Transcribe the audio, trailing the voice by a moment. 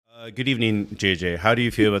Good evening, JJ. How do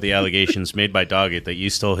you feel about the allegations made by Doggett that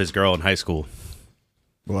you stole his girl in high school?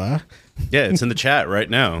 What? Yeah, it's in the chat right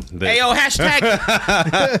now. Hey, yo, hashtag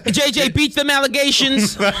JJ beats them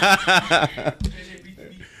allegations.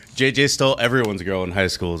 JJ stole everyone's girl in high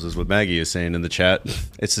schools, is what Maggie is saying in the chat.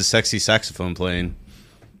 It's the sexy saxophone playing.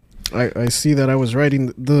 I see that I was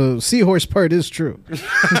writing. The seahorse part is true.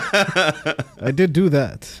 I did do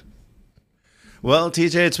that. Well,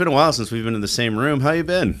 TJ, it's been a while since we've been in the same room. How you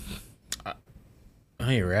been? Oh,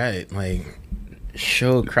 you're right. Like,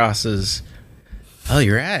 show crosses. Oh,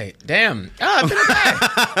 you're right. Damn. Oh, I've been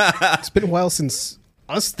okay. It's been a while since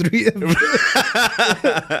us three.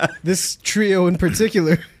 This trio in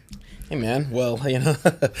particular. Hey, man. Well, you know,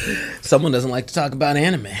 someone doesn't like to talk about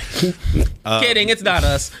anime. Kidding. It's not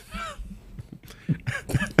us.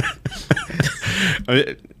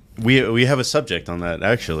 We have a subject on that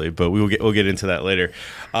actually, but we'll get into that later.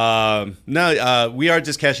 We are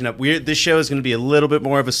just catching up. This show is going to be a little bit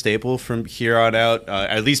more of a staple from here on out,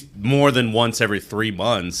 at least more than once every 3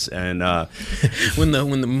 months. And when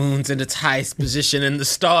the moon's in its highest position and the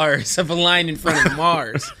stars have aligned in front of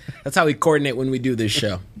Mars, that's how we coordinate when we do this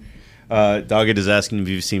show. Doggett is asking if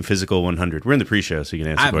you've seen Physical 100. We're in the pre-show, so you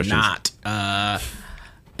can answer questions. I've not.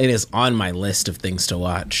 It is on my list of things to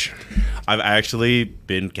watch. I've actually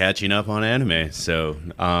been catching up on anime, so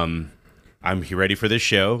I'm ready for this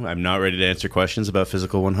show. I'm not ready to answer questions about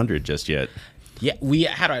Physical 100 just yet. Yeah,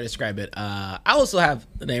 how do I describe it? I also have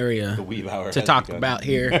an area to talk about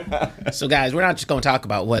here. So, guys, we're not just going to talk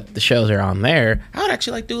about what the shows are on there. I would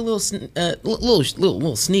actually like to do a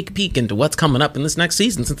little sneak peek into what's coming up in this next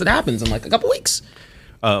season, since it happens in like a couple weeks.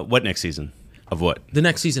 What next season? Of what? The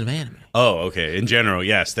next season of anime. Oh, okay. In general,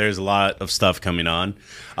 yes, there's a lot of stuff coming on.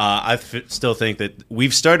 Still think that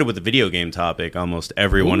we've started with the video game topic almost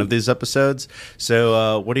every one of these episodes.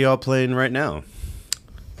 So what are y'all playing right now?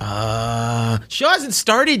 Show hasn't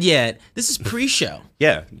started yet. This is pre-show.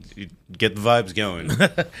 Yeah, get the vibes going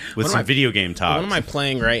with some video game talk. What am I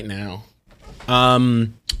playing right now?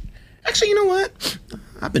 Actually, you know what?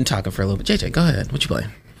 I've been talking for a little bit. JJ, go ahead. What you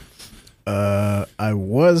playing? I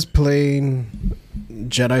was playing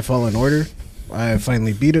Jedi Fallen Order. I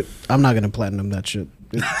finally beat it. I'm not gonna platinum that shit.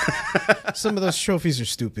 Some of those trophies are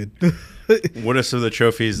stupid. What are some of the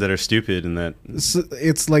trophies that are stupid in that?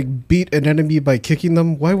 It's like beat an enemy by kicking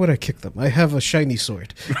them. Why would I kick them? I have a shiny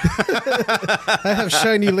sword. I have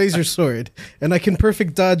shiny laser sword, and I can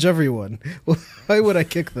perfect dodge everyone. Why would I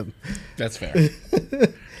kick them? That's fair.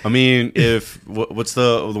 I mean, what's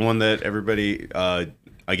the one that everybody?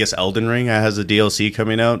 I guess Elden Ring has a DLC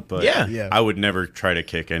coming out, but yeah. I would never try to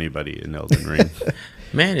kick anybody in Elden Ring.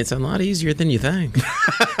 Man, it's a lot easier than you think.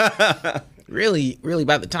 Really,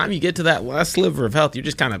 by the time you get to that last sliver of health, you're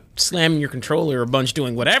just kind of slamming your controller a bunch,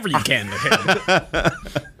 doing whatever you can to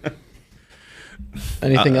hit.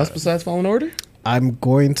 Anything else besides Fallen Order? I'm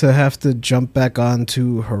going to have to jump back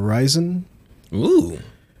onto Horizon. Ooh.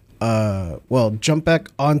 Jump back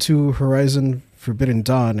onto Horizon Forbidden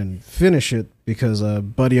Dawn and finish it because a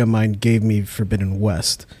buddy of mine gave me Forbidden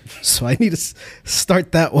West. So I need to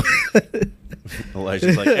start that one.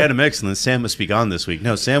 Elijah's like, Animexcellence, Sam must be gone this week.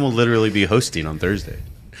 No, Sam will literally be hosting on Thursday.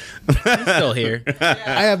 I'm still here.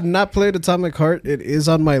 I have not played Atomic Heart. It is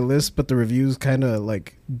on my list, but the reviews kind of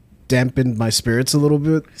like dampened my spirits a little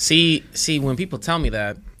bit. See, when people tell me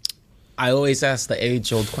that, I always ask the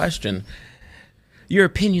age-old question. Your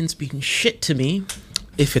opinions mean shit to me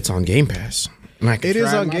if it's on Game Pass. It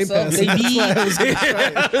is on Game Pass. Baby.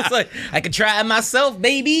 I could try it myself,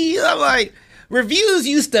 baby. I'm like, reviews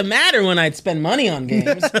used to matter when I'd spend money on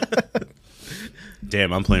games.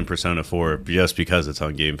 Damn, I'm playing Persona 4 just because it's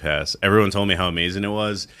on Game Pass. Everyone told me how amazing it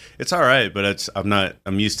was. It's all right, but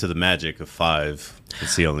I'm used to the magic of 5.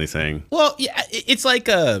 It's the only thing. Well, yeah, it's like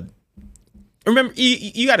remember,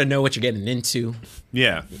 you got to know what you're getting into.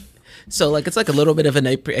 Yeah. So like it's like a little bit of an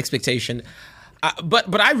expectation.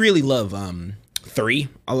 But I really love 3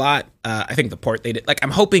 a lot. I think the port they did, like, I'm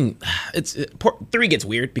hoping 3 gets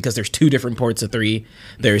weird because there's 2 different ports of 3.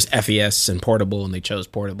 There's FES and Portable, and they chose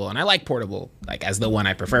Portable, and I like Portable like as the one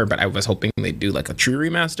I prefer. But I was hoping they'd do like a true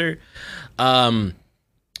remaster.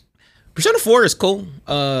 Persona 4 is cool.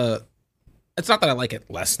 It's not that I like it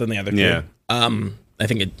less than the other 2. Yeah. I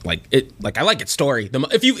think I like its story.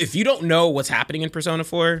 If you don't know what's happening in Persona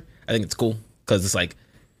 4, I think it's cool because it's like,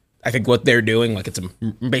 I think what they're doing, like, it's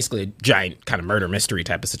basically a giant kind of murder mystery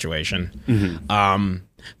type of situation. Mm-hmm.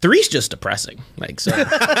 3's just depressing. Like, so,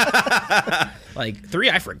 like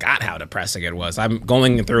 3, I forgot how depressing it was. I'm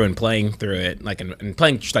going through and playing through it, like, and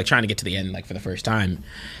playing, just like trying to get to the end, like, for the first time.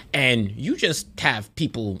 And you just have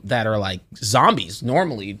people that are like zombies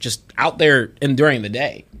normally, just out there and during the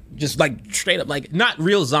day, just like straight up, like not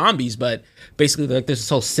real zombies, but basically like there's this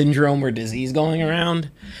whole syndrome or disease going around,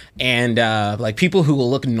 and like people who will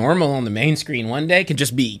look normal on the main screen one day can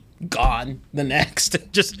just be gone the next,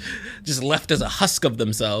 just left as a husk of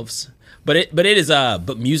themselves. But it is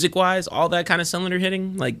but music wise, all that kind of cylinder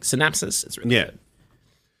hitting, like Synapses, it's really good.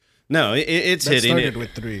 No, it's That hitting. started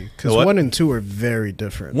with 3 because 1 and 2 are very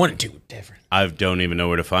different. 1 and 2 are different. I don't even know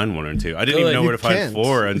where to find 1 and 2. I didn't even know where to find can't.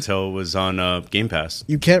 4 until it was on Game Pass.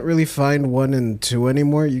 You can't really find 1 and 2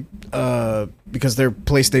 anymore. Because they're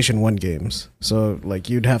PlayStation 1 games. So like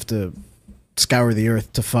you'd have to scour the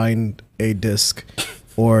earth to find a disc,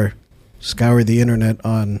 or scour the internet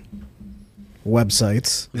on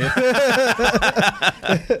websites.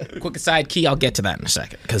 Quick aside, Key, I'll get to that in a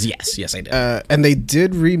second. Because yes, I did. And they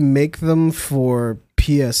did remake them for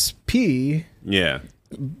PSP, Yeah.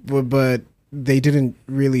 but they didn't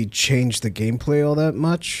really change the gameplay all that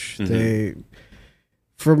much.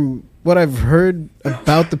 From what I've heard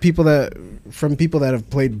about people that have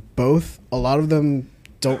played both, a lot of them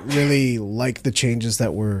don't really like the changes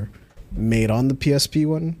that were made on the PSP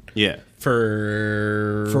one. Yeah.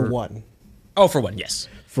 For 1. Oh, for 1, yes.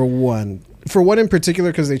 For 1 in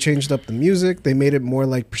particular, because they changed up the music. They made it more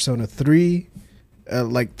like Persona 3,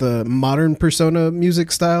 like the modern Persona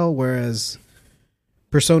music style, whereas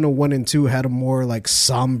Persona 1 and 2 had a more like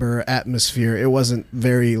somber atmosphere. It wasn't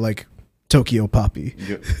very like Tokyo poppy.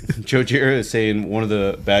 Joe Jira is saying one of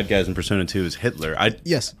the bad guys in Persona 2 is Hitler.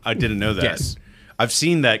 Yes. I didn't know that. Yes. I've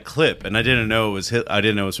seen that clip, and I didn't know it was I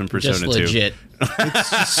didn't know it was from Persona Just 2. legit. It's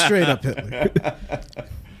just straight up Hitler.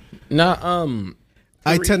 No,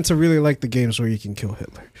 I tend to really like the games where you can kill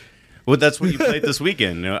Hitler. Well, that's what you played this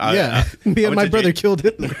weekend. Me I and went my to brother killed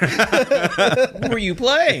Hitler. who were you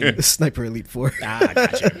playing? Sniper Elite 4.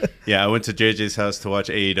 Gotcha. Yeah, I went to JJ's house to watch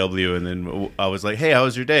AEW, and then I was like, "Hey, how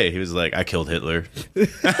was your day?" He was like, "I killed Hitler."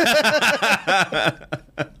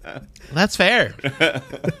 That's fair.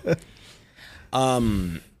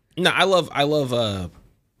 No, I love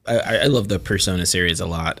the Persona series a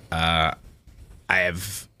lot. I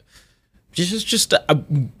have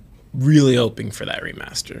I'm really hoping for that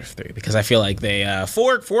remaster of 3, because I feel like they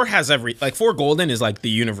 4 has 4 Golden is like the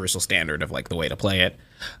universal standard of like the way to play it.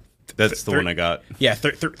 That's the one I got. Yeah,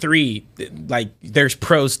 3 like there's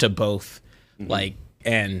pros to both, like,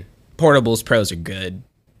 and Portable's pros are good.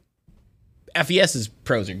 FES's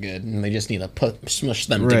pros are good, and they just need to smush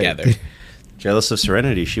them together. Jealous of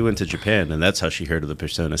Serenity, she went to Japan, and that's how she heard of the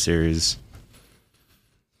Persona series.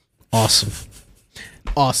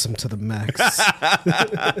 Awesome to the max.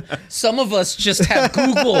 Some of us just have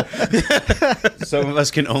Google. Some of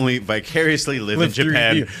us can only vicariously live in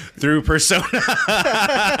Japan through Persona.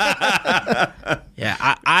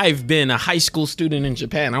 Yeah, I've been a high school student in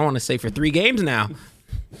Japan. I want to say for 3 games now.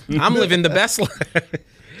 I'm living the best life.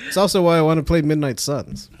 It's also why I want to play Midnight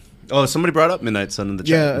Suns. Oh, somebody brought up Midnight Sun in the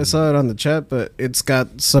chat. Yeah, I saw it on the chat, but it's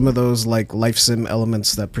got some of those like life sim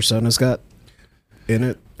elements that Persona's got in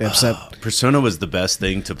it. Except Persona was the best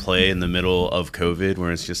thing to play in the middle of COVID,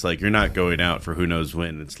 where it's just like you're not going out for who knows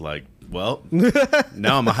when. It's like, well,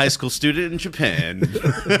 now I'm a high school student in Japan.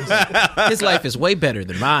 His life is way better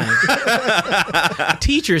than mine.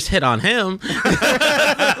 Teachers hit on him.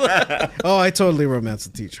 oh, I totally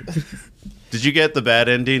romanced the teacher. Did you get the bad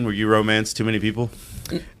ending where you romanced too many people?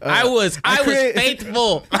 I was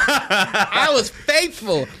faithful. I was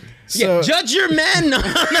faithful. So, yeah, judge your men on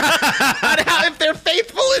how if they're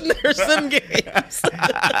faithful in their sim games.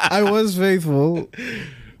 I was faithful,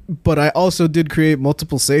 but I also did create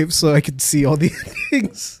multiple saves so I could see all the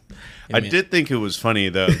endings. I did think it was funny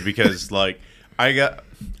though, because like I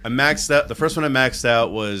maxed out. The first one I maxed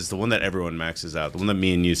out was the one that everyone maxes out. The one that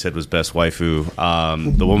me and you said was best waifu.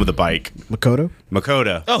 The one with the bike. Makoto.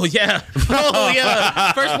 Oh yeah. Oh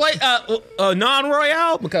yeah. First play.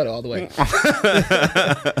 Non-royale. Makoto all the way.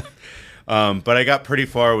 But I got pretty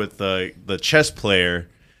far with the chess player,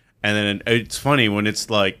 and then it's funny when it's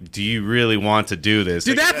like, do you really want to do this?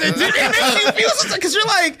 Dude, it makes you feel something, because you're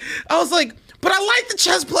like, I was like, but I like the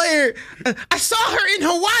chess player. I saw her in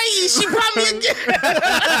Hawaii. She brought me a gift.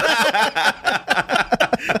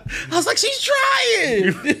 I was like, she's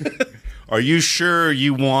trying. Are you sure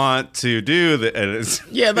you want to do this?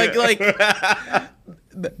 Yeah, like the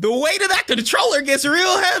weight of that controller gets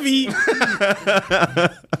real heavy.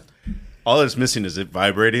 All that's missing is it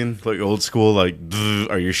vibrating, like old school, like,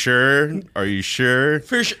 are you sure? Are you sure?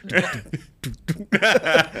 For sure.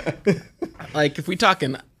 Like, if we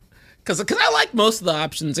talking Cause I like most of the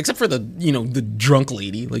options except for the the drunk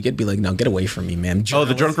lady. Like it'd be like, no, get away from me, man. Oh,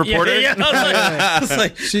 the drunk reporter. Yeah. I was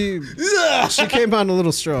like, She came on a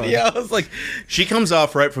little strong. yeah. I was like, She comes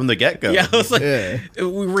off right from the get go. yeah. I was like, Yeah.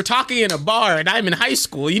 we were talking in a bar, and I'm in high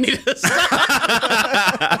school. You need to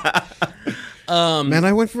stop. Man,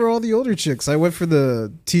 I went for all the older chicks. I went for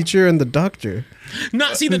the teacher and the doctor.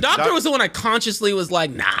 No, see, the doctor was the one I consciously was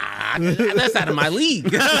like, nah, that's out of my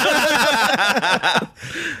league. Well,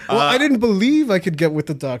 I didn't believe I could get with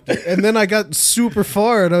the doctor, and then I got super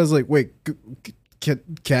far, and I was like, "Wait, can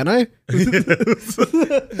I?"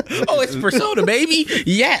 Oh, it's Persona, baby.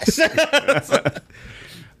 Yes.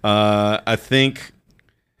 I think.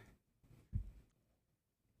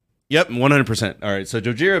 Yep, 100%. All right, so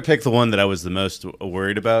Jojira picked the one that I was the most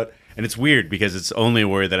worried about. And it's weird because it's only a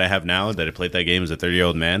worry that I have now that I played that game as a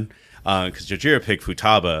 30-year-old man. Because Jojira picked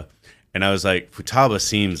Futaba. And I was like, Futaba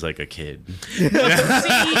seems like a kid. See,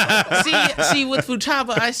 with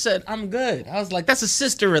Futaba, I said, I'm good. I was like, that's a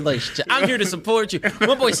sister relationship. I'm here to support you.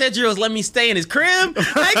 My boy Sejiro's let me stay in his crib.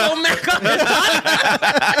 I go Mac on his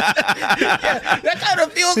yeah, that kind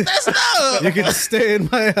of feels messed up. You can stay in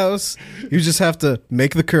my house. You just have to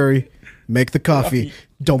make the curry, make the coffee.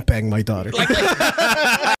 Don't bang my daughter.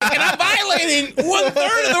 And I'm violating 1/3 of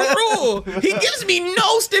the rule. He gives me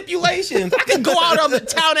no stipulations. I can go out on the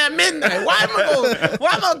town at midnight. Why am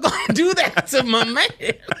I going to do that to my man?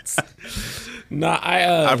 Nah,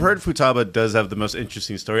 I've heard Futaba does have the most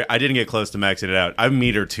interesting story. I didn't get close to maxing it out. I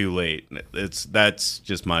meet her too late. That's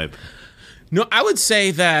just my. No, I would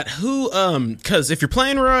say that because if you're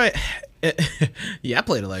playing Roy, yeah, I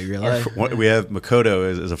played it like real life. We have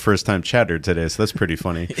Makoto as a first time chatter today, so that's pretty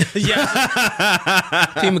funny. Yeah,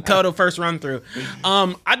 Team Makoto first run through.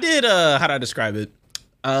 I did. How do I describe it?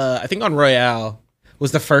 I think on Royale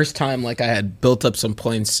was the first time like I had built up some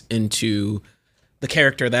points into the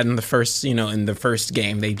character that in the first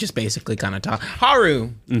game they just basically kind of talk. Haru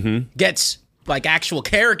gets like actual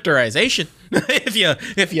characterization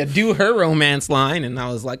if you do her romance line, and I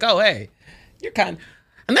was like, oh hey, you're kind.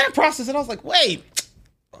 And then I processed it. I was like, wait,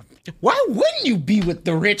 why wouldn't you be with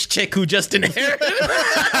the rich chick who just inherited?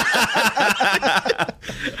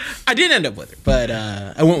 I did end up with her, but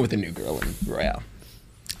I went with a new girl in Royale.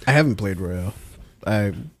 I haven't played Royale.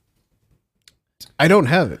 I don't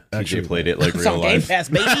have it, actually. You played it like It's real on Game life. Pass,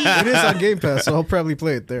 baby. It is on Game Pass, so I'll probably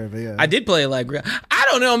play it there. But yeah, I did play it like real. I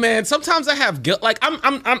don't know, man. Sometimes I have guilt. Like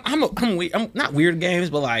I'm not weird games,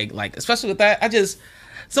 but like especially with that, I just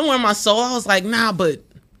somewhere in my soul I was like, nah, but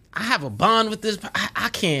I have a bond with this. I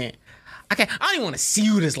can't. I don't even want to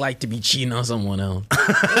see what it's like to be cheating on someone else.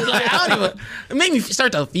 It made me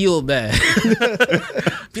start to feel bad.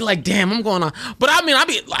 Be like, damn, I'm going on. But I mean, I'll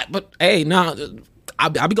be like, but hey, no, I'll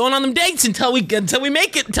be going on them dates until we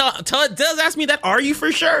make it. Until it does ask me that, are you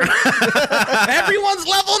for sure? Everyone's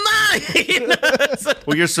level 9.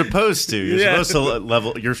 Well, you're supposed to. You're supposed to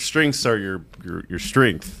level. Your strengths are your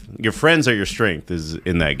strength. Your friends are your strength is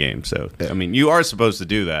in that game. So I mean, you are supposed to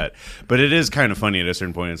do that. But it is kind of funny at a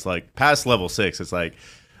certain point. It's like past level 6. It's like,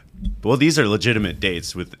 well, these are legitimate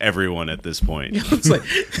dates with everyone at this point. It's like,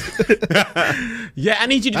 yeah, I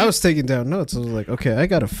need you to. I was taking down notes. I was like, okay, I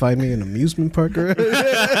gotta find me an amusement park.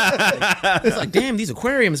 It's like, damn, these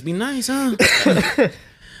aquariums be nice, huh?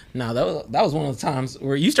 No, that was one of the times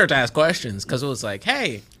where you start to ask questions because it was like,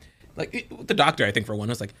 hey, like the doctor, I think for one,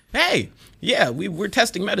 was like, hey, yeah, we're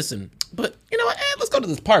testing medicine, but you know what? Let's go to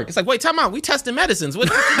this park. It's like, wait, time out. We testing medicines.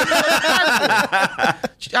 What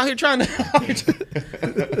out here trying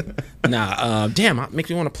to? Nah, damn, it makes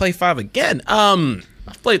me want to play 5 again.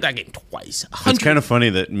 I've played that game twice. It's kind of funny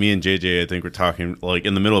that me and JJ, I think, were talking like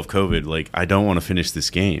in the middle of COVID. Like, I don't want to finish this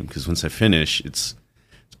game because once I finish,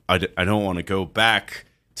 I don't want to go back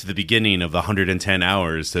to the beginning of the 110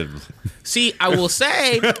 hours to see. I will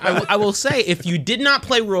say if you did not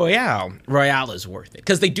play Royale is worth it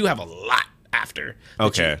because they do have a lot after.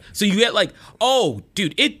 Okay, so you get like, oh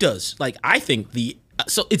dude, it does. Like, I think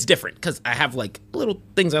so it's different because I have like little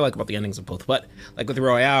things I like about the endings of both, but like with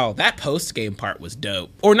Royale, that post game part was dope.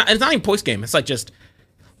 Or not, it's not even post game. It's like just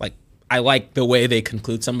like I like the way they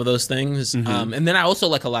conclude some of those things, and then I also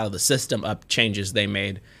like a lot of the system up changes they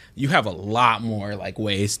made. You have a lot more like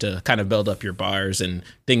ways to kind of build up your bars and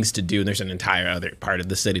things to do. And there's an entire other part of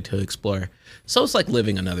the city to explore. So it's like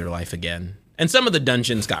living another life again. And some of the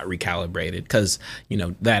dungeons got recalibrated because, you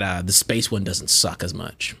know, that the space one doesn't suck as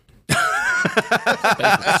much.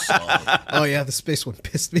 Oh yeah, the space one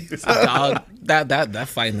pissed me. Dog, that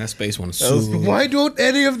fight in that space one is so. Why don't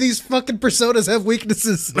any of these fucking personas have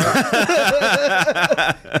weaknesses?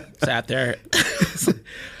 Sat there.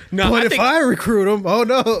 No, But I if think I recruit them, oh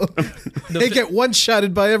no, they get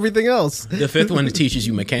one-shotted by everything else. the fifth one teaches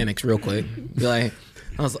you mechanics real quick. Like,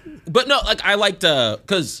 but no, like I liked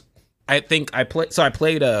because I think I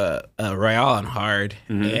played Royale on hard,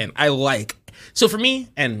 and I like. So for me,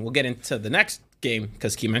 and we'll get into the next game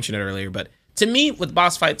because Key mentioned it earlier, but to me with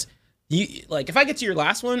boss fights, you like if I get to your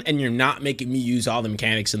last one and you're not making me use all the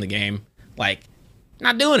mechanics in the game, like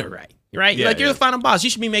not doing it right, right? Yeah, You're the final boss, you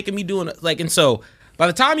should be making me doing it. Like, and so by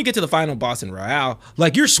the time you get to the final boss in Royale,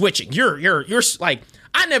 like you're switching, you're like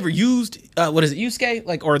I never used what is it, Yusuke,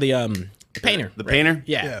 like or the painter, The painter?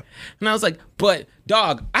 yeah. And I was like, but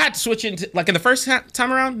dog, I had to switch into like in the first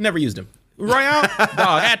time around, never used him. Royale, dog,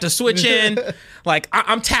 I had to switch in. Like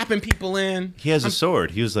I'm tapping people in. He has a sword.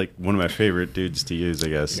 He was like one of my favorite dudes to use, I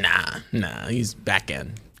guess. Nah, he's back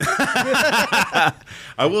end. I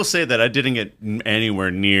will say that I didn't get anywhere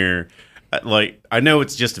near. Like, I know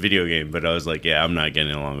it's just a video game, but I was like, yeah, I'm not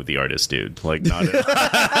getting along with the artist, dude. Like, not at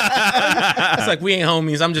all. It's like we ain't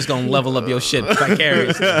homies. I'm just gonna level up your shit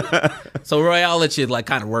vicariously. So Royale lets you like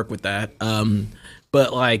kind of work with that.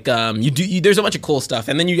 But like there's a bunch of cool stuff,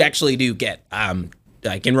 and then you actually do get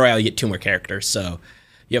like in Royale you get 2 more characters, so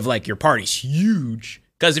you have like your party's huge.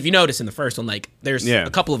 Because if you notice in the first one, like there's a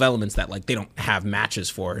couple of elements that like they don't have matches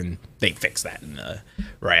for, and they fix that in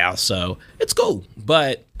Royale, so it's cool.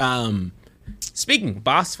 But speaking of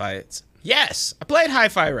boss fights, yes, I played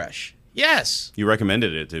Hi-Fi Rush. Yes, You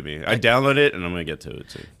recommended it to me. I downloaded it, and I'm going to get to it,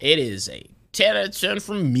 too. it is a 10 out of 10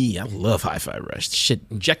 from me. I love Hi-Fi Rush. Shit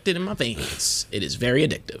injected in my veins. It is very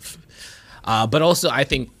addictive. But also, I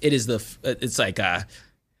think it is it's like it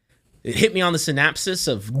hit me on the synopsis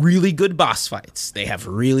of really good boss fights. They have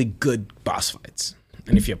really good boss fights,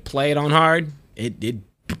 and if you play it on hard, it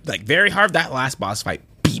like very hard. That last boss fight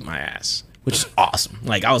beat my ass, which is awesome.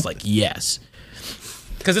 Like I was like, yes.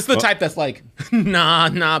 Because it's the type that's like,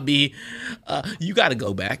 nah, B. You got to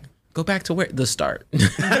go back. Go back to where the start.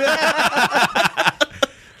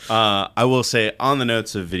 I will say, on the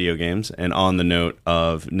notes of video games and on the note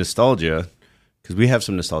of nostalgia, because we have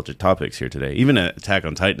some nostalgic topics here today. Even Attack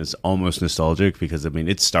on Titan is almost nostalgic because I mean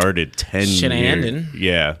it started 10 Shit years. ending.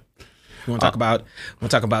 Yeah. You want to talk about? Want to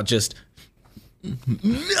talk about just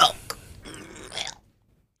milk?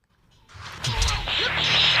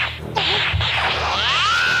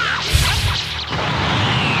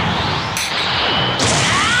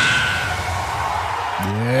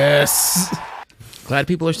 Yes. Glad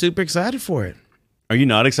people are super excited for it. Are you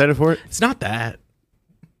not excited for it? It's not that.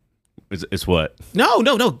 It's what? No,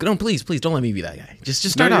 please don't let me be that guy. Just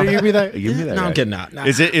start off. You give me that. You give me that. No, guy. I'm kidding. Nah.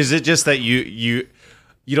 Is it just that you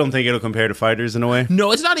don't think it'll compare to Fighters in a way?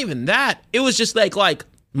 No, it's not even that. It was just like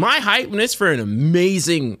my hypeness for an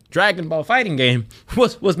amazing Dragon Ball fighting game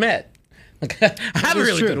was met. Like, I have a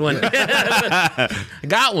really good one. I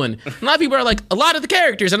got one. A lot of people are like, a lot of the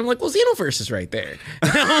characters, and I'm like, well, Xenoverse is right there.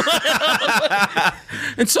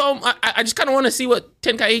 And so I just kind of want to see what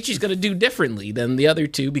Tenkaichi's going to do differently than the other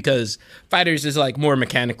two, because Fighters is like more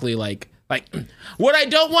mechanically like what I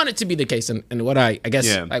don't want it to be the case, and what I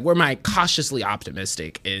guess like where my cautiously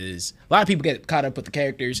optimistic is, a lot of people get caught up with the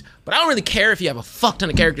characters, but I don't really care if you have a fuck ton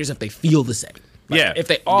of characters if they feel the same. Like, if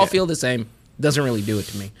they all feel the same, it doesn't really do it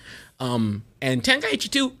to me. And Tenkaichi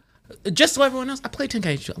 2, just so everyone else, I played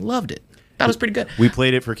Tenkaichi 2. I loved it. That was pretty good. We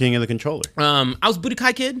played it for King of the Controller. I was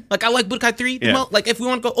Budokai kid. Like I like Budokai 3. Like if we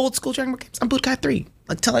want to go old school Dragon Ball games, I'm Budokai 3.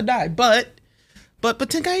 Like till I die. But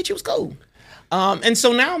Tenkaichi was cool. And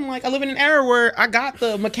so now I'm like, I live in an era where I got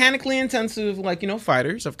the mechanically intensive, like,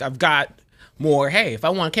 fighters. I've got more, hey, if I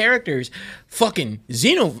want characters, fucking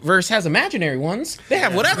Xenoverse has imaginary ones. They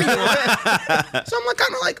have whatever you want. So I'm like,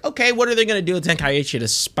 kind of like, okay, what are they going to do with Tenkaichi to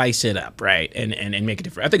spice it up, right? And make it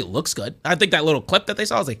different. I think it looks good. I think that little clip that they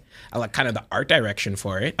saw, I like kind of the art direction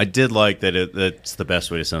for it. I did like that that's the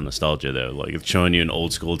best way to sell nostalgia, though. Like, it's showing you an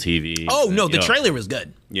old school TV. Oh, no, the trailer was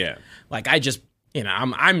good. Yeah. Like, I just,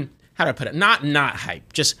 I'm how do I put it? Not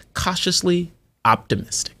hype, just cautiously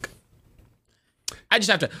optimistic. I just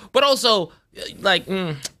have to, but also, like,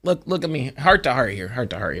 look at me, heart to heart here. Heart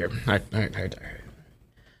to heart.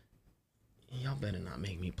 Y'all better not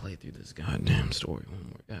make me play through this goddamn story one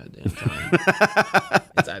more goddamn time.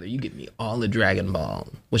 It's either you get me all the Dragon Ball,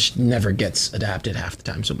 which never gets adapted half the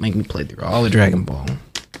time, so make me play through all the Dragon Ball,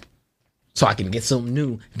 so I can get something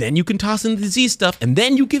new. Then you can toss in the Z stuff, and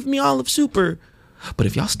then you give me all of Super. But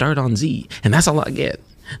if y'all start on Z, and that's all I get,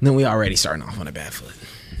 then we already starting off on a bad foot.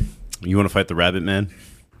 You want to fight the Rabbit Man?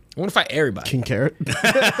 I want to fight everybody. King Carrot.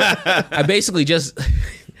 I basically just,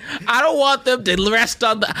 I don't want them to rest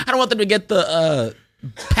on I don't want them to get the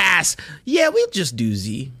pass. Yeah, we'll just do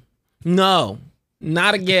Z. No.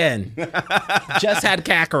 Not again. Just had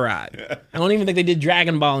Kakarot. I don't even think they did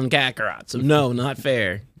Dragon Ball and Kakarot. So no, not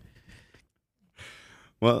fair.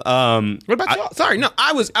 Well, what about y'all? Sorry, no,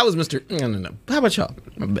 I was Mr. No. How about y'all?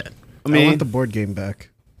 My bad. I want the board game back.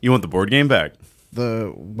 You want the board game back?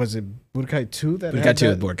 Was it Budokai 2 that Budokai had 2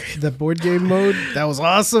 that, with board game. that board game mode? That was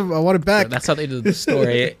awesome. I want it back. That's how they did the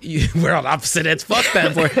story. We're on opposite ends. Fuck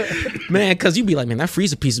that for man, because you'd be like, man, that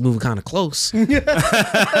Frieza piece is moving kind of close. Because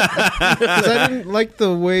I didn't like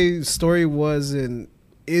the way story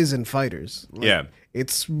is in Fighters. Like, Yeah.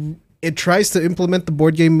 It tries to implement the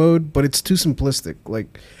board game mode, but it's too simplistic.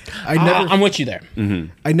 Like I'm with you there.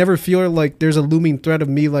 I never feel like there's a looming threat of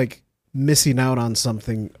me like missing out on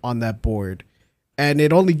something on that board. And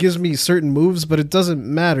it only gives me certain moves, but it doesn't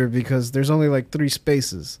matter because there's only like 3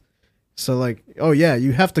 spaces. So like, oh yeah,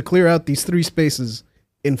 you have to clear out these 3 spaces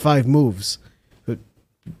in 5 moves. But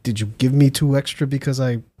did you give me 2 extra because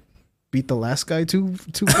I beat the last guy too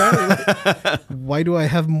fast? Like, why do I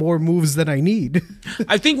have more moves than I need?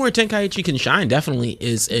 I think where Tenkaichi can shine definitely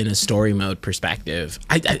is in a story mode perspective.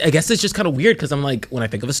 I guess it's just kind of weird because I'm like, when I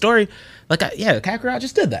think of a story, like, Kakarot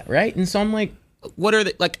just did that, right? And so I'm like, what are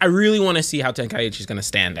they like? I really want to see how Tenkaichi is going to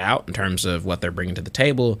stand out in terms of what they're bringing to the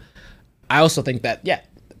table. I also think that,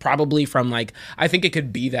 probably from like, I think it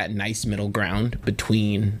could be that nice middle ground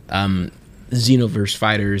between Xenoverse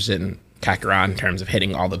Fighters and Kakarot in terms of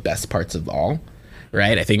hitting all the best parts of all,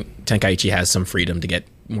 right? I think Tenkaichi has some freedom to get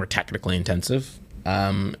more technically intensive,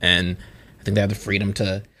 and I think they have the freedom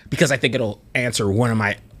to, because I think it'll answer one of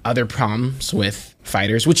my other problems with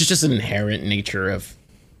Fighters, which is just an inherent nature of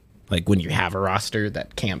like when you have a roster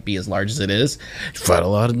that can't be as large as it is. You fight a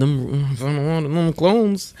lot of them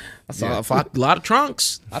clones. I fought a lot of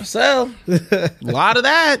Trunks, a lot of Cell, a lot of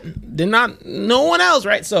that. No one else,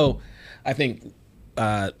 right? So I think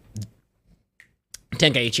Tenkaichi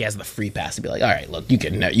has the free pass to be like, all right, look,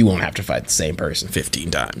 you won't have to fight the same person 15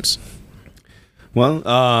 times. Well,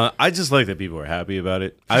 I just like that people are happy about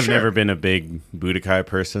it. I've never been a big Budokai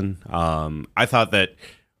person. I thought that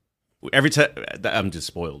every time, I'm just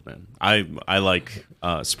spoiled, man. I like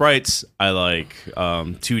sprites. I like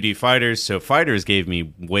 2D fighters. So fighters gave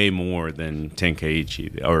me way more than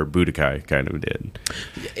Tenkaichi or Budokai kind of did.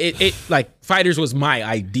 It like fighters was my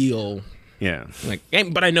ideal. Yeah. Like,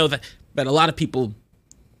 but I know that a lot of people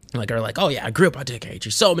like are like, oh yeah, I grew up on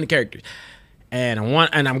Tenkaichi. So many characters, and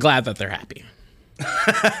I'm glad that they're happy.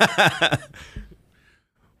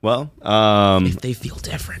 Well, if they feel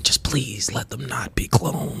different, just please let them not be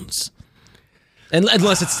clones. And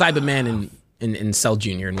unless it's Cyberman and Cell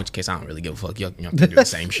Jr., in which case I don't really give a fuck. You have to do the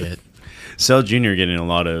same shit. Cell Jr. getting a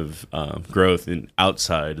lot of growth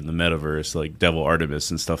outside in the metaverse, like Devil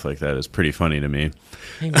Artemis and stuff like that, is pretty funny to me.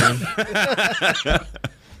 Hey man,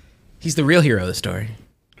 he's the real hero of the story.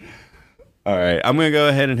 All right, I'm gonna go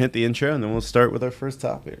ahead and hit the intro, and then we'll start with our first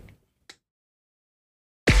topic.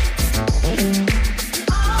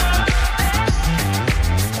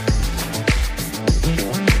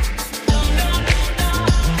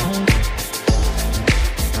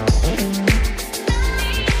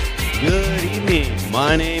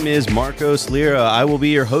 My name is Marcos Lira. I will be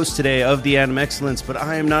your host today of the Animexcellence, but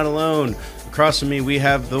I am not alone. Across from me, we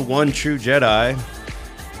have the one true Jedi.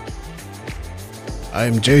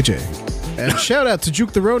 I'm JJ. And shout out to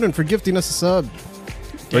Juke the Ronin for gifting us a sub.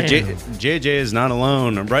 But JJ is not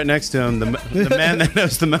alone. Right next to him, the man that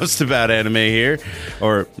knows the most about anime here,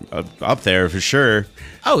 or up there for sure.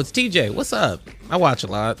 Oh, it's TJ. What's up? I watch a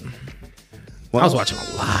lot. Well, I was watching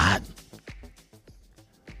a lot.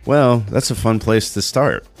 Well, that's a fun place to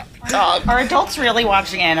start. Are adults really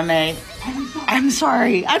watching anime? I'm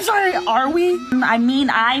sorry. Are we? I mean,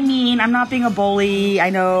 I'm not being a bully. I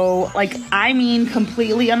know, I mean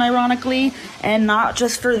completely unironically, and not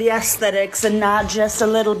just for the aesthetics and not just a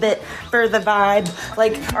little bit for the vibe.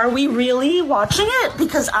 Are we really watching it?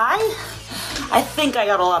 Because I think I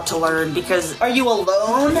got a lot to learn, because are you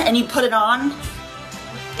alone and you put it on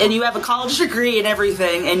and you have a college degree and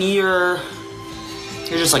everything and you're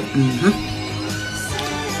just like,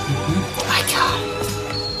 my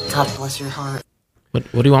God bless your heart.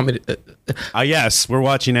 What do you want me to? Yes, we're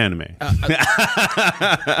watching anime.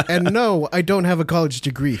 And no, I don't have a college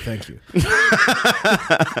degree. Thank you.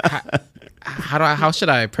 How should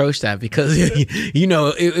I approach that? Because we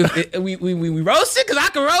roast it, because I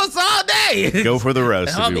can roast all day. Go for the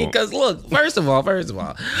roast. Because look, first of all,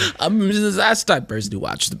 I'm just that type of person who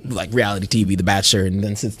watches reality TV, The Bachelor, and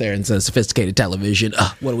then sits there and says sophisticated television.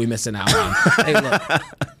 What are we missing out on? Hey, look.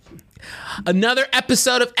 Another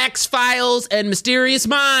episode of X-Files and Mysterious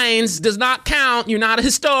Minds does not count. You're not a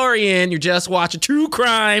historian. You're just watching true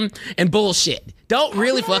crime and bullshit. Don't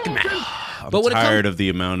really fucking matter. I'm tired of the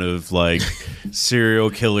amount of like serial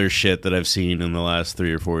killer shit that I've seen in the last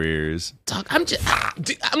 3 or 4 years. Dog, I'm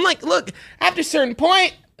like, look, after a certain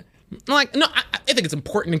point, I'm like, no, I think it's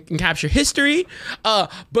important to capture history,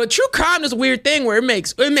 but true crime is a weird thing where it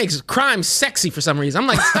makes crime sexy for some reason. I'm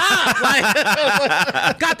like, stop,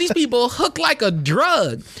 like, got these people hooked like a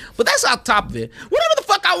drug. But that's off top of it. Whatever the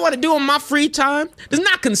fuck I want to do in my free time does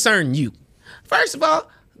not concern you. First of all,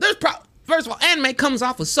 anime comes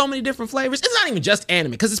off with so many different flavors. It's not even just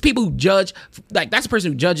anime, because it's people who judge, like, that's a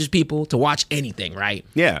person who judges people to watch anything, right?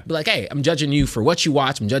 Yeah. Be like, hey, I'm judging you for what you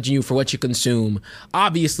watch. I'm judging you for what you consume.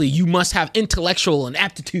 Obviously, you must have intellectual and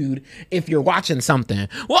aptitude if you're watching something.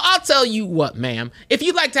 Well, I'll tell you what, ma'am. If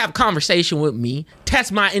you'd like to have a conversation with me,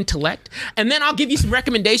 test my intellect, and then I'll give you some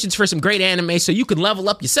recommendations for some great anime so you can level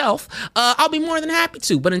up yourself, I'll be more than happy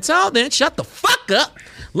to. But until then, shut the fuck up.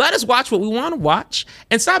 Let us watch what we want to watch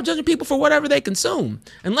and stop judging people for whatever they consume,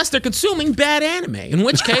 unless they're consuming bad anime, in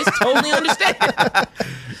which case, totally understand. I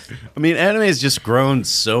mean, anime has just grown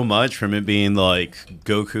so much from it being like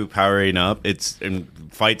Goku powering up. It's and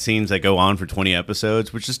fight scenes that go on for 20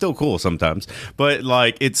 episodes, which is still cool sometimes. But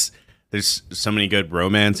like, there's so many good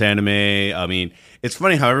romance anime. I mean, it's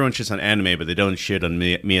funny how everyone shits on anime, but they don't shit on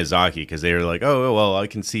Miyazaki because they're like, oh, well, I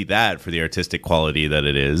can see that for the artistic quality that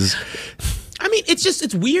it is. I mean,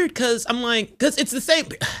 it's weird because I'm like, because it's the same.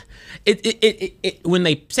 When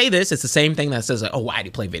they say this, it's the same thing that says, like, oh, why do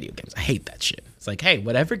you play video games? I hate that shit. It's like, hey,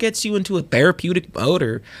 whatever gets you into a therapeutic mode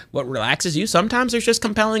or what relaxes you, sometimes there's just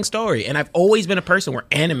compelling story. And I've always been a person where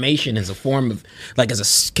animation is a form of, like,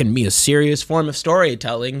 can be a serious form of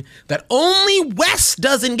storytelling that only West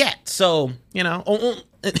doesn't get. So, you know,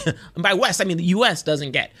 and by West, I mean the U.S.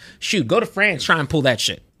 doesn't get. Shoot, go to France, try and pull that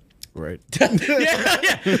shit. Right.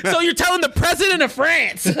 yeah. So you're telling the president of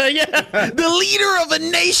France, the leader of a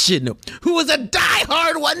nation who is a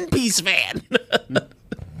diehard One Piece fan,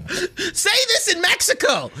 say this in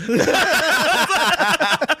Mexico.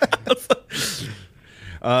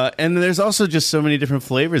 And there's also just so many different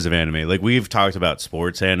flavors of anime. Like, we've talked about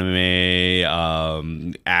sports anime,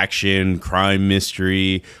 action, crime,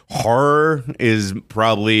 mystery. Horror is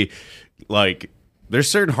probably, like, there's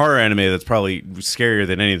certain horror anime that's probably scarier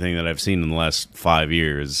than anything that I've seen in the last 5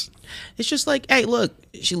 years. It's just like, hey, look,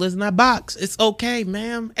 she lives in that box. It's okay,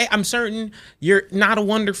 ma'am. Hey, I'm certain you're not a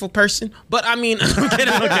wonderful person, but I mean, I'm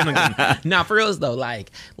kidding. Now, for reals though,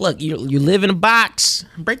 like, look, you live in a box.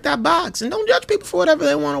 Break that box and don't judge people for whatever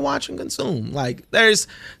they want to watch and consume. Like, there's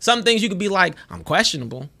some things you could be like, I'm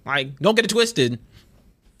questionable. Like, don't get it twisted.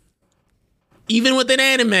 Even with an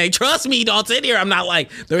anime, trust me, don't sit here. I'm not like,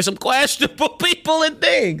 there's some questionable people and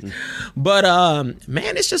things. But,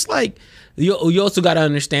 man, it's just like, you also got to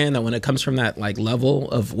understand that when it comes from that like level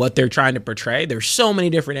of what they're trying to portray, there's so many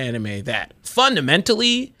different anime that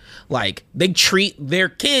fundamentally, like, they treat their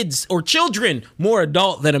kids or children more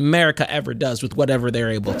adult than America ever does with whatever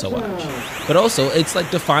they're able to watch. But also, it's like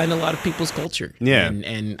defined a lot of people's culture. Yeah.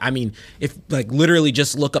 And I mean, if like literally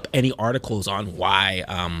just look up any articles on why,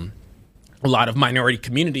 a lot of minority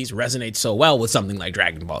communities resonate so well with something like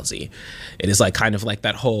Dragon Ball Z. It is like kind of like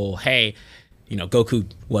that whole, hey, you know, Goku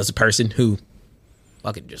was a person who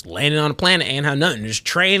fucking just landed on a planet and had nothing, just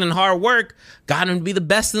train and hard work, got him to be the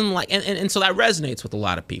best in like, and so that resonates with a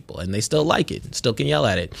lot of people, and they still like it, still can yell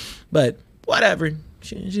at it, but whatever.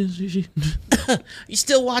 You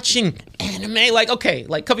still watching anime? Like, okay,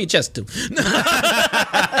 like cover your chest too.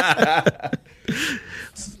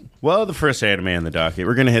 Well, the first anime on the docket.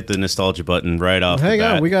 We're going to hit the nostalgia button right off the bat. Hang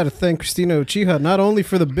on, we got to thank Christina Uchiha not only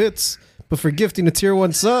for the bits, but for gifting a tier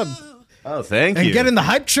 1 sub. Oh, thank you. And getting the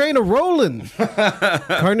hype train a rolling.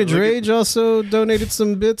 Carnage Rage also donated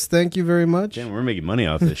some bits. Thank you very much. Damn, we're making money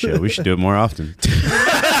off this show. We should do it more often.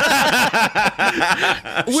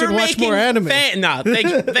 We're watch more anime.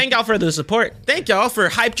 Thank y'all for the support. Thank y'all for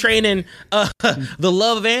hype training the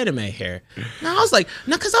love of anime here. No, I was like,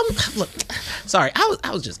 no, because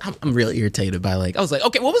I'm really irritated by, like, I was like,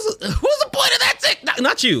 okay, what was the point of that TikTok?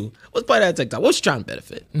 Not you. What's the point of that TikTok? What's you trying to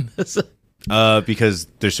benefit? Because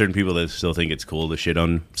there's certain people that still think it's cool to shit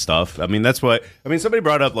on stuff. I mean, that's what, I mean, somebody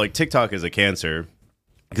brought up like TikTok is a cancer,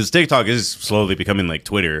 because TikTok is slowly becoming like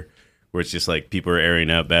Twitter, where it's just like people are airing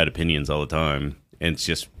out bad opinions all the time, and it's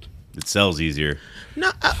just, it sells easier.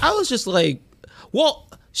 No, I was just like, well,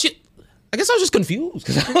 I guess I was just confused,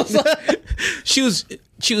 because I was like, she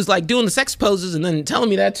was like doing the sex poses and then telling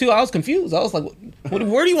me that too. I was confused. I was like,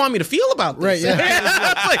 where do you want me to feel about this? Right, yeah.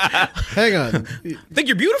 I was like, hang on. I think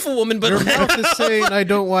you're a beautiful woman, but Your mouth is saying I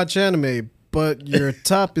don't watch anime, but your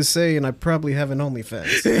top is saying I probably have an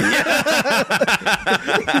OnlyFans.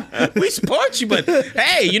 We support you, but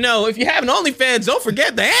hey, if you have an OnlyFans, don't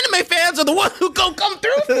forget the anime fans are the ones who gonna come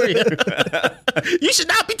through for you. You should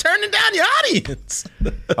not be turning down your audience.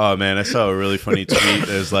 Oh man, I saw a really funny tweet. It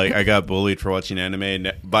was like, I got bullied for watching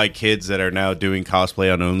anime by kids that are now doing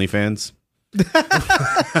cosplay on OnlyFans.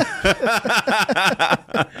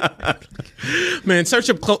 Man, search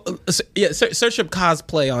up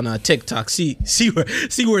cosplay on TikTok. See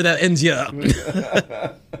where that ends you up.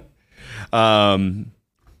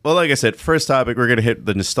 Well, like I said, first topic, we're gonna hit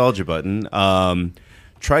the nostalgia button.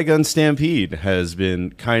 Trigun Stampede has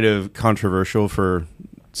been kind of controversial for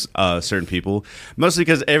certain people, mostly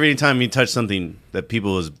because every time you touch something that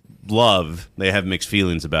people love, they have mixed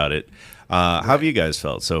feelings about it. How have you guys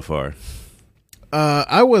felt so far?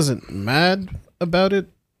 I wasn't mad about it,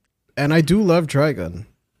 and I do love Trigun.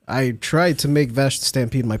 I tried to make Vash the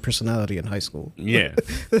Stampede my personality in high school. Yeah.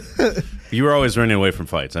 You were always running away from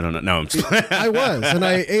fights. I don't know. No, I'm just I was, and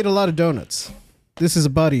I ate a lot of donuts. This is a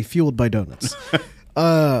body fueled by donuts.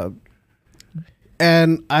 And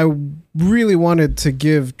I really wanted to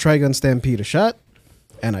give Trigun Stampede a shot,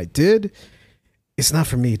 and I did. It's not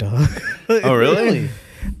for me, dog. Oh, really?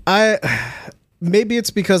 Maybe it's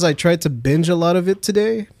because I tried to binge a lot of it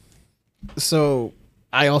today. So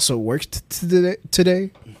I also worked today.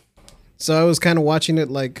 So I was kind of watching it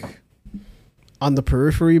like on the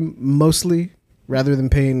periphery mostly, rather than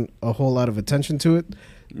paying a whole lot of attention to it.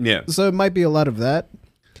 Yeah. So it might be a lot of that.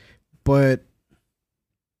 But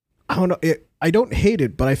I don't know. I don't hate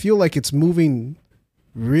it, but I feel like it's moving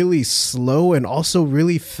really slow and also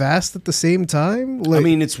really fast at the same time. Like, I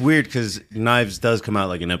mean, it's weird because Knives does come out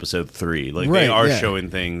like in episode 3. Like, Right, they are yeah. showing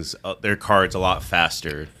things, their cards a lot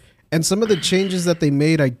faster. and some of the changes that they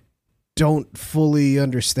made, I don't fully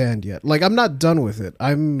understand yet. Like, I'm not done with it.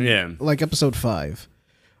 I'm like episode 5.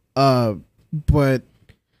 But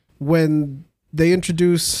when they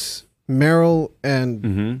introduce Meryl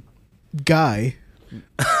and Guy,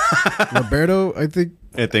 Roberto, I think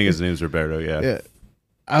his name's Roberto, yeah.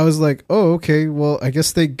 I was like, oh, okay, well, I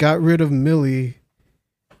guess they got rid of Millie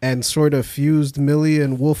and sort of fused Millie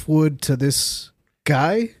and Wolfwood to this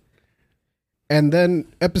guy. And then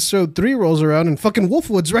episode 3 rolls around and fucking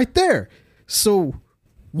Wolfwood's right there. So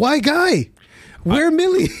why Guy? Where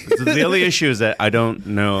Millie? The only issue is that I don't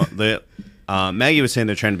know. Maggie was saying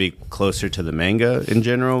they're trying to be closer to the manga in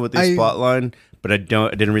general with this plot line, but I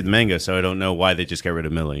didn't read the manga, so I don't know why they just got rid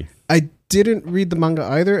of Millie. I didn't read the manga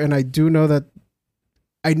either, and I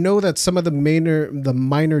know that some of the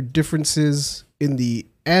minor differences in the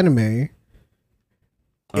anime.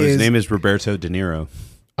 His name is Roberto De Niro.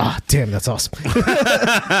 Ah, damn, that's awesome.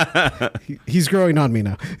 He's growing on me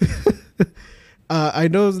now. I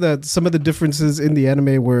know that some of the differences in the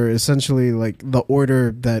anime were essentially like the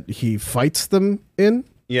order that he fights them in.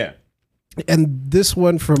 Yeah. And this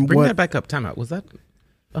one from Bring that back up. Time out. Was that?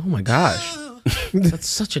 Oh my gosh. That's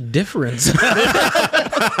such a difference.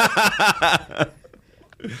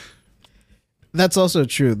 That's also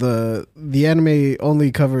true. The anime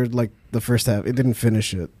only covered like the first half. It didn't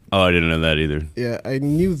finish it. Oh, I didn't know that either. Yeah, I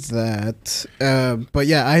knew that. But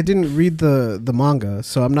yeah, I didn't read the manga,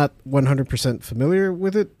 so I'm not 100% familiar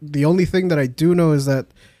with it. The only thing that I do know is that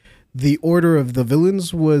the order of the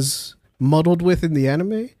villains was muddled with in the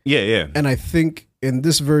anime. Yeah, yeah. And I think in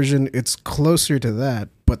this version, it's closer to that,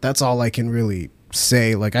 but that's all I can really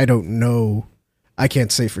say. Like, I don't know. I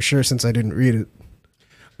can't say for sure since I didn't read it.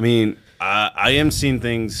 I mean, I am seeing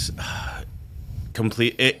things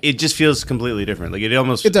it just feels completely different. Like, it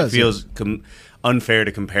almost feels unfair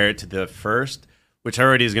to compare it to the first, which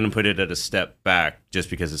already is going to put it at a step back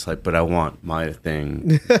just because it's like, but I want my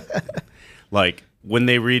thing. Like, when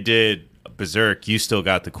they redid Berserk, you still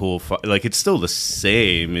got the cool like, it's still the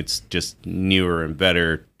same, it's just newer and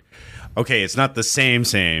better. Okay, it's not the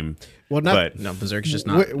same well, but no, Berserk's just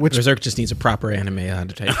not. Berserk just needs a proper anime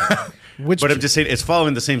adaptation. But I'm just saying, it's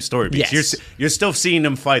following the same story beats. Yes. You're still seeing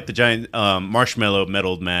them fight the giant marshmallow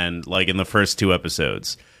metaled man like in the first 2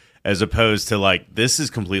 episodes, as opposed to like, this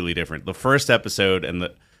is completely different. The first episode and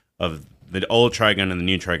of the old Trigun and the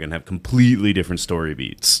new Trigun have completely different story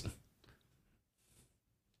beats.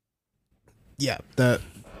 Yeah, that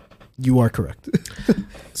you are correct.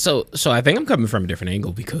 So I think I'm coming from a different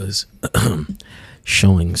angle because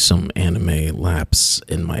showing some anime lapse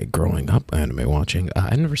in my growing up anime watching,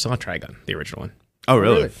 I never saw Trigun, the original one. Oh,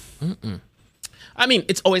 really? I mean,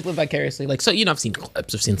 it's always lived vicariously. Like, so, I've seen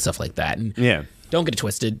clips, I've seen stuff like that. And Yeah. don't get it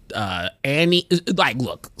twisted.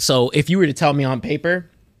 Look, so if you were to tell me on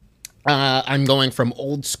paper, I'm going from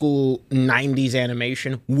old school 90s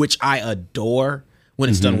animation, which I adore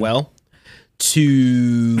when it's done well,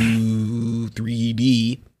 to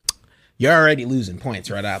 3D, you're already losing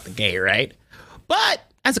points right out the gate, right? But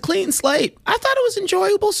as a clean slate, I thought it was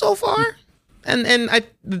enjoyable so far. And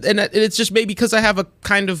it's just maybe because I have a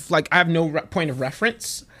kind of like, I have no point of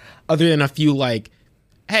reference other than a few like,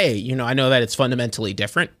 hey, you know, I know that it's fundamentally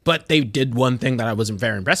different, but they did one thing that I wasn't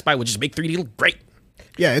very impressed by, which is make 3D look great.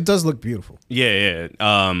 Yeah, it does look beautiful. Yeah.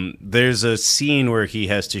 There's a scene where he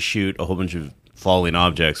has to shoot a whole bunch of falling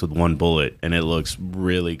objects with one bullet, and it looks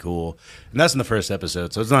really cool. And that's in the first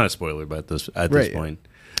episode, so it's not a spoiler, but at this point.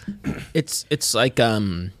 It's like, I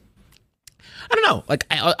don't know. Like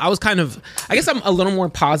I was kind of, I guess I'm a little more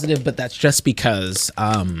positive, but that's just because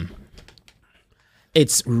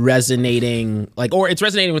it's resonating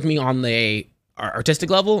with me on the artistic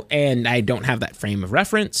level, and I don't have that frame of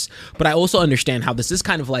reference. But I also understand how this is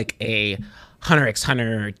kind of like a Hunter x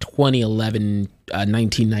Hunter 2011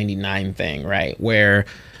 1999 thing, right? Where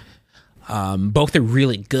both are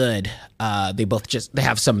really good. They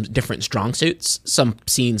have some different strong suits. Some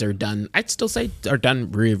scenes are done, I'd still say, are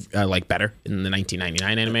done like better in the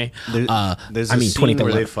 1999 anime. There's a scene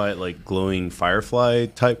where they fight like glowing firefly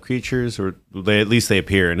type creatures, or at least they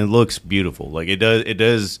appear, and it looks beautiful. Like it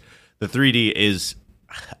does. The 3D is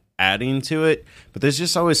adding to it, but there's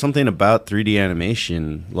just always something about 3D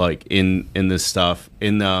animation, like in this stuff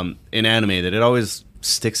in anime, that it always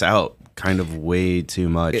sticks out kind of way too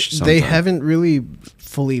much. They haven't really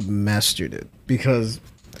fully mastered it, because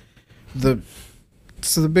the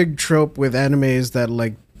big trope with anime is that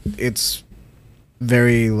like it's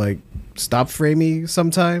very like stop framey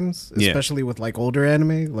sometimes, especially with like older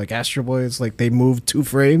anime like Astro Boy. It's like they move 2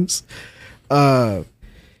 frames, and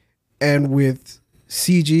with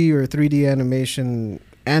CG or 3D animation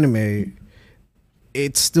anime,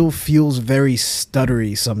 it still feels very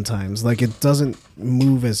stuttery sometimes. Like it doesn't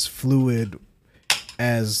move as fluid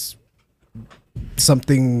as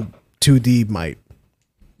something 2D might.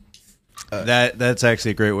 That's actually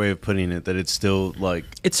a great way of putting it. That it's still like,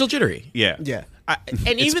 it's still jittery. Yeah. And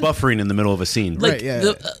it's even buffering in the middle of a scene. like Right, yeah.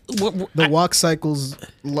 the Walk cycles,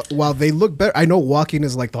 while they look better, I know walking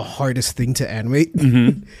is like the hardest thing to animate.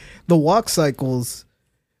 The walk cycles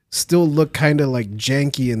still look kind of like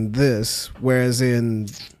janky in this, whereas in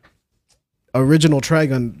original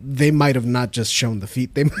Trigun, they might have not just shown the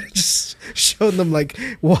feet; they might have just shown them like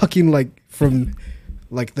walking like from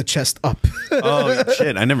like the chest up. Oh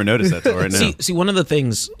shit! I never noticed that till right now. See, one of the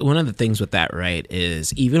things with that, right,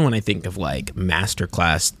 is even when I think of like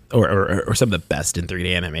Masterclass or some of the best in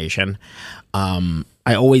 3D animation,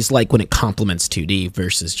 I always like when it complements 2D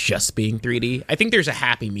versus just being 3D. I think there's a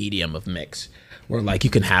happy medium of mix where like you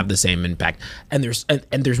can have the same impact, and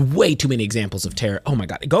there's way too many examples of terror. Oh my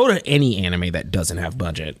god, go to any anime that doesn't have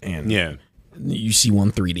budget, and you see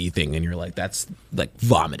one 3D thing, and you're like, that's like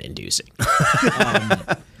vomit inducing.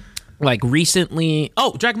 Like recently,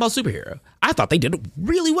 Dragon Ball Superhero, I thought they did it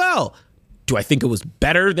really well. Do I think it was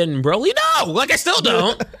better than Broly? No, like I still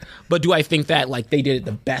don't. But do I think that like they did it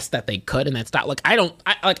the best that they could, and that's not like I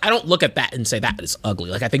don't look at that and say that is ugly.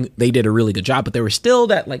 Like I think they did a really good job, but there was still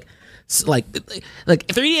that like 3D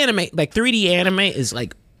anime is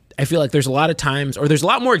like, I feel like there's a lot of times, or there's a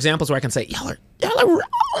lot more examples where I can say y'all are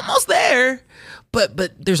almost there, but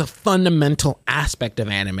there's a fundamental aspect of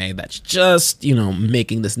anime that's just, you know,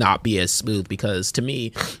 making this not be as smooth, because to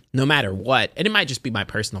me, no matter what, and it might just be my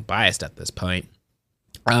personal bias at this point,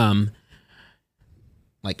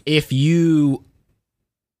 like if you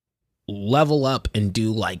level up and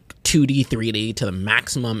do like 2D 3D to the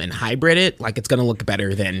maximum and hybrid it, like it's gonna look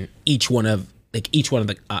better than each one of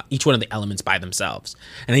the elements by themselves.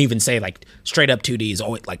 And I even say like straight up 2D is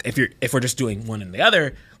always like, if we're just doing one and the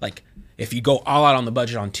other, like if you go all out on the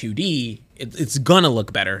budget on 2D, it's gonna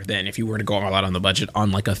look better than if you were to go all out on the budget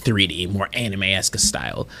on like a 3D more anime-esque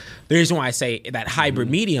style. The reason why I say that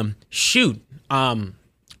hybrid medium,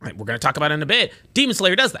 right, we're going to talk about it in a bit. Demon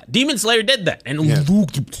Slayer does that. Demon Slayer did that. And it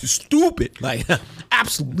looked stupid. Like,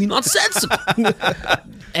 absolutely nonsensical.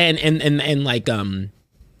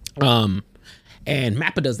 and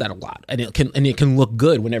Mappa does that a lot. And it can look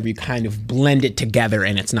good whenever you kind of blend it together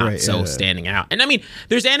and it's not standing out. And I mean,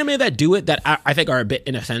 there's anime that do it that I think are a bit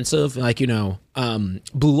inoffensive. Like, you know,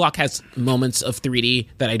 Blue Lock has moments of 3D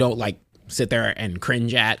that I don't like sit there and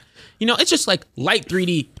cringe at. You know, it's just like light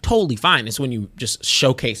 3D, totally fine. It's when you just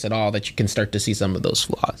showcase it all that you can start to see some of those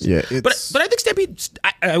flaws. Yeah, but I think Stampede,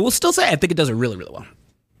 I will still say, I think it does it really, really well.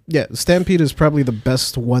 Yeah, Stampede is probably the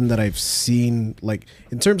best one that I've seen, like,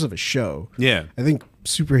 in terms of a show. Yeah. I think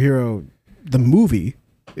Superhero, the movie,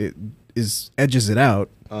 edges it out.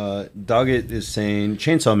 Doggett is saying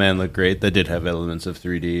Chainsaw Man looked great. That did have elements of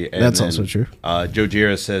 3D. And That's also true. Joe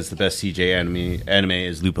Gira says the best CJ anime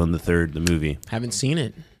is Lupin the Third, the movie. Haven't seen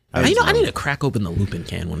it. I need to crack open the Lupin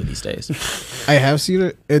can one of these days. I have seen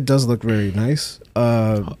it. It does look very nice.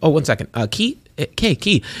 Oh, 1 second. Key.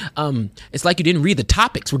 It's like you didn't read the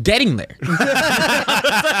topics. We're getting there. How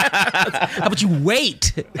about you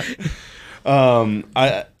wait?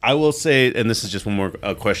 I will say, and this is just one more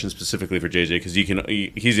question specifically for JJ, because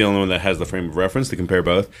he's the only one that has the frame of reference to compare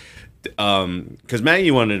both. Because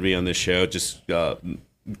Maggie wanted to be on this show, just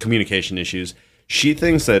communication issues. She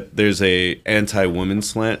thinks that there's a anti-woman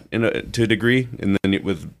slant to a degree, and then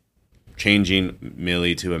with changing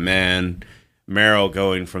Millie to a man, Meryl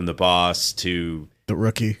going from the boss to the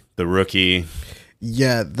rookie.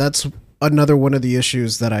 Yeah, that's another one of the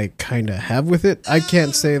issues that I kind of have with it. I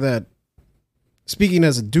can't say that. Speaking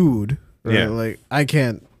as a dude, right, yeah. Like I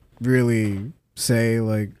can't really say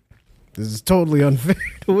like this is totally unfair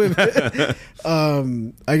to women.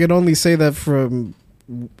 I can only say that from,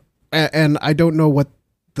 and I don't know what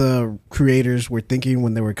the creators were thinking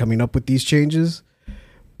when they were coming up with these changes,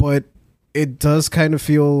 but it does kind of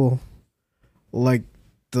feel like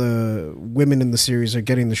the women in the series are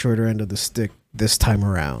getting the shorter end of the stick this time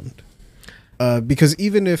around. Because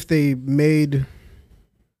even if they made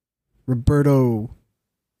Roberto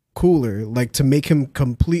cooler, like to make him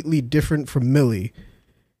completely different from Millie,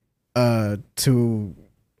 to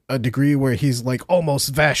a degree where he's like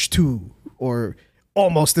almost Vash 2 or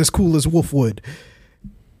almost as cool as Wolfwood,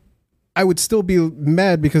 I would still be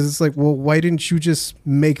mad because it's like, well, why didn't you just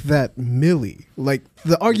make that Millie? Like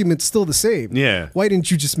the argument's still the same. Yeah. Why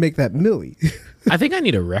didn't you just make that Millie? I think I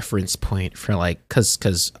need a reference point for like,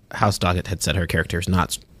 because House Doggett had said her character is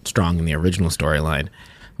not strong in the original storyline.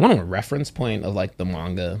 I want a reference point of like the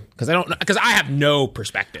manga because I have no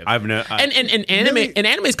perspective. I've no and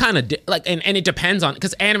anime is kind of like and it depends on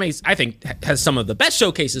because anime I think has some of the best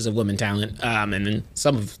showcases of women talent and then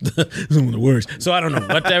some of the worst. So I don't know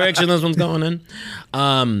what direction this one's going in.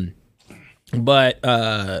 But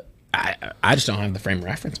I just don't have the frame of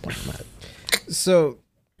reference point on that. So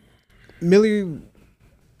Millie's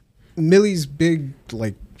big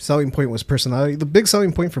like selling point was personality. The big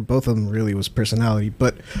selling point for both of them really was personality.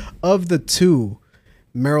 But of the two,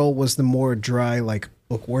 Meryl was the more dry, like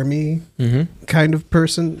bookwormy kind of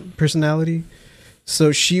personality.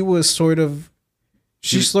 So she sort of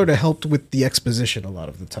helped with the exposition a lot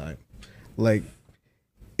of the time. Like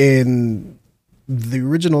in the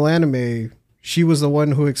original anime, she was the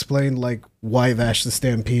one who explained like why Vash the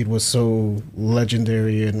Stampede was so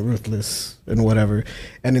legendary and ruthless and whatever.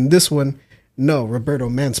 And in this one, no, Roberto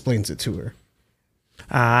mansplains it to her.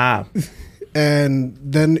 Ah. And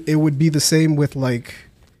then it would be the same with like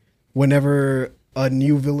whenever a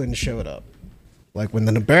new villain showed up. Like when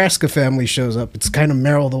the Nebraska family shows up, it's kind of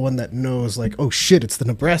Meryl the one that knows like, oh shit, it's the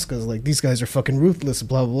Nebraskas. Like these guys are fucking ruthless,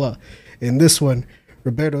 blah, blah, blah. In this one,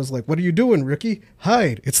 Roberto's like, what are you doing, Ricky?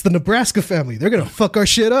 Hide. It's the Nebraska family. They're going to fuck our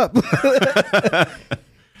shit up.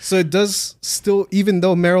 So it does still, even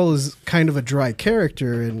though Meryl is kind of a dry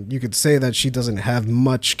character, and you could say that she doesn't have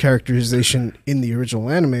much characterization in the original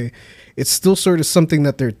anime, it's still sort of something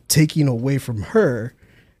that they're taking away from her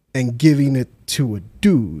and giving it to a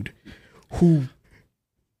dude who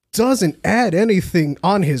doesn't add anything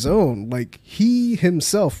on his own. Like he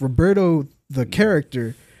himself, Roberto, the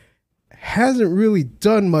character, hasn't really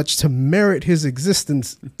done much to merit his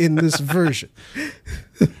existence in this version.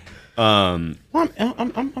 Well,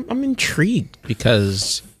 I'm intrigued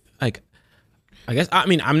because, like, I guess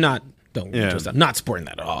I'm not. I'm not supporting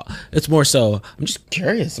that at all. It's more so I'm just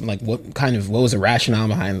curious. I'm like, what was the rationale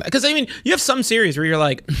behind that? Because I mean, you have some series where you're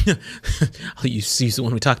like, oh, you see the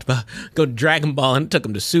one we talked about, go to Dragon Ball and it took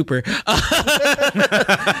them to Super.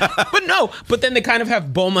 But then they kind of have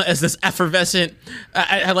Bulma as this effervescent.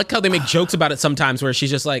 I like how they make jokes about it sometimes, where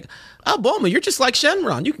she's just like, oh, Bulma, you're just like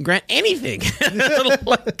Shenron. You can grant anything.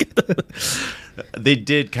 They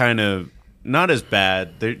did kind of not as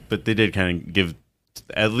bad, but they did kind of give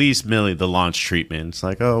at least Millie the launch treatment. It's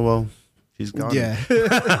like, oh well, she's gone. Yeah.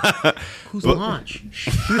 Who's launch?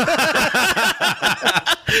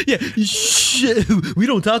 Yeah. Shit. We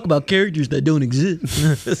don't talk about characters that don't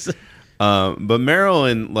exist. But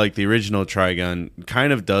Meryl in like the original Trigun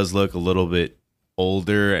kind of does look a little bit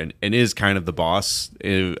older and is kind of the boss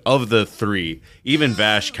of the three. Even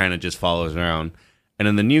Vash kind of just follows around. And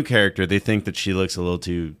in the new character, they think that she looks a little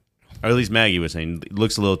too, or at least Maggie was saying,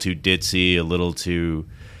 looks a little too ditzy, a little too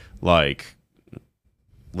like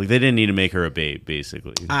they didn't need to make her a babe,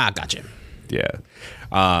 basically. Ah, gotcha. Yeah.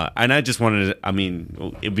 And I just wanted to, I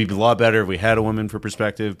mean, it'd be a lot better if we had a woman for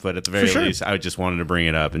perspective, but at the very least, I just wanted to bring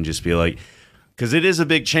it up and just be like, because it is a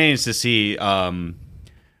big change to see,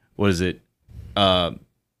 what is it? To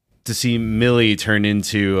see Millie turn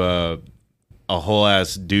into a whole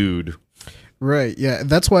ass dude. Right. Yeah.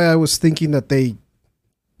 That's why I was thinking that they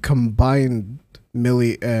combined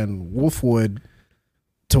Millie and Wolfwood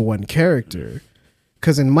to one character.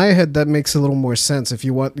 Because in my head, that makes a little more sense if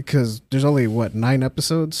you want, because there's only, 9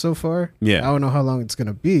 episodes so far? Yeah. I don't know how long it's going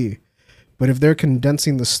to be. But if they're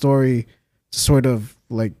condensing the story to sort of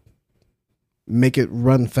like make it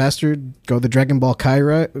run faster, go the Dragon Ball Kai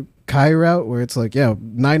route, where it's like,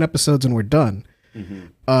 9 episodes and we're done.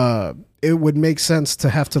 Mm-hmm. It would make sense to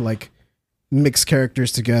have to like mix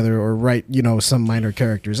characters together or write, some minor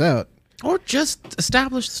characters out. Or just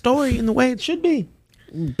establish the story in the way it should be.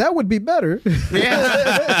 That would be better.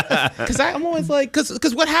 Yeah. Because I'm always like,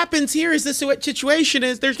 because what happens here is this situation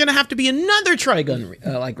is there's going to have to be another Trigun,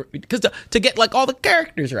 because to get like all the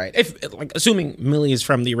characters right. If like assuming Millie is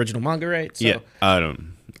from the original manga, right? So, Yeah. I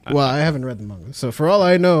don't. Well, I haven't read the manga. So for all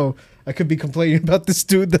I know, I could be complaining about this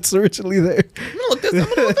dude that's originally there. I'm gonna look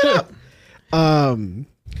that up.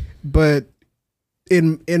 But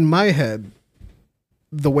in my head,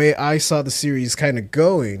 the way I saw the series kind of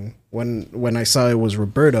going when I saw it was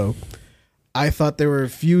Roberto, I thought they were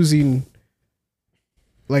fusing,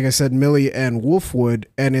 like I said, Millie and Wolfwood.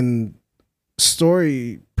 And in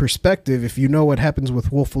story perspective, if you know what happens with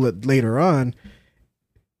Wolfwood later on,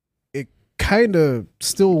 it kind of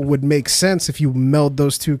still would make sense if you meld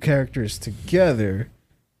those two characters together.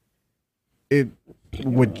 It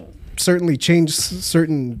would certainly change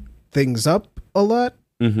certain things up a lot,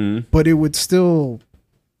 but it would still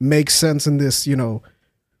make sense in this,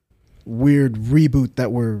 weird reboot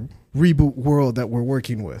world that we're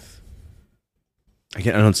working with. I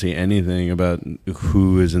don't see anything about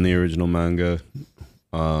who is in the original manga.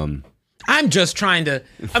 I'm trying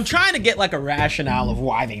to get like a rationale of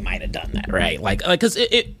why they might have done that, right? Like, because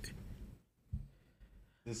it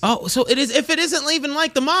oh, so it is. If it isn't even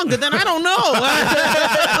like the manga, then I don't know.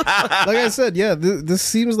 Like I said, yeah, this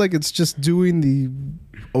seems like it's just doing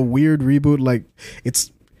a weird reboot. Like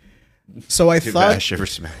it's. So I thought bash ever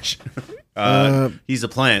smash. He's a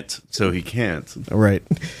plant, so he can't. Right.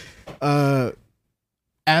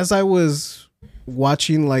 As I was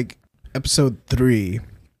watching like episode 3,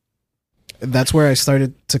 that's where I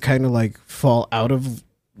started to kind of like fall out of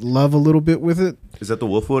love a little bit with it. Is that the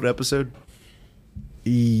Wolfwood episode?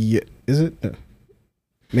 Yeah, is it? No.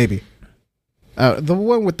 Maybe. The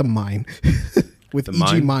one with the mine. With The E.G.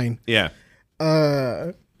 mine? Mine. Yeah.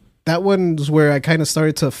 That one's where I kind of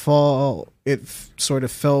started to fall. It sort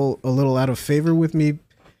of fell a little out of favor with me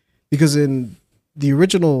because in the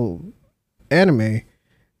original anime,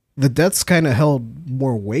 the deaths kind of held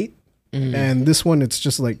more weight. And this one, it's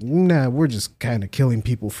just like, nah, we're just kind of killing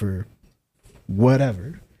people for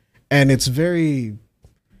whatever. And it's a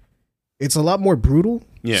lot more brutal.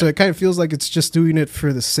 Yeah. So it kind of feels like it's just doing it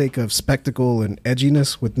for the sake of spectacle and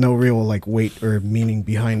edginess with no real like weight or meaning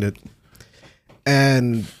behind it.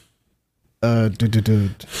 And as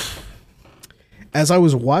I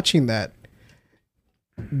was watching that,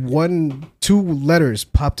 2 letters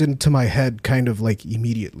popped into my head kind of like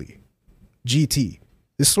immediately. GT.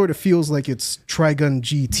 This sort of feels like it's Trigun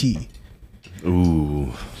GT.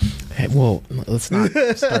 Ooh. Hey, well, let's not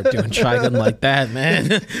start doing Trigun like that,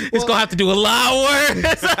 man. It's gonna have to do a lot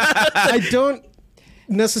worse. I don't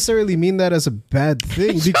necessarily mean that as a bad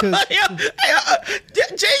thing because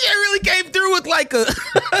JJ really came through with like a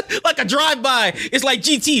like a drive-by. It's like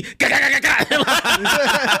GT.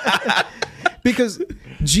 because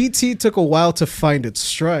GT took a while to find its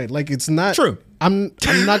stride. Like it's not True. I'm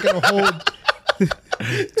not gonna hold.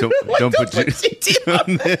 Don't put GT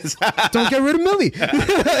on this. Don't get rid of Millie.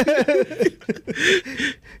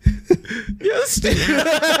 Yes.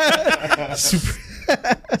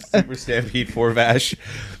 Super Stampede 4 Vash.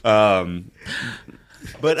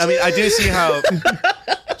 But I mean, I do see how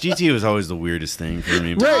GT was always the weirdest thing for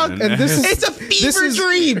me. Right, man. and this is It's a fever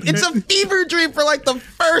dream. It's a fever dream for like for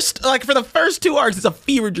the first 2 arcs. It's a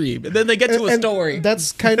fever dream, and then they get to a story.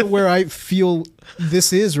 That's kind of where I feel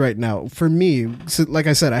this is right now for me. So, like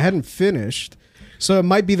I said, I hadn't finished, so it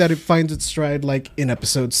might be that it finds its stride like in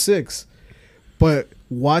episode 6. But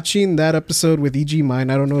watching that episode with E.G. Mine,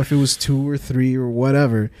 I don't know if it was 2 or 3 or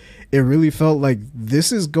whatever, it really felt like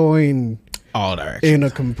this is going All directions. in a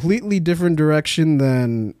completely different direction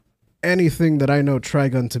than anything that I know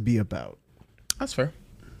Trigun to be about. That's fair.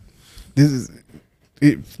 This is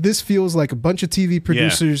This feels like a bunch of TV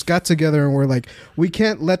producers got together and were like, we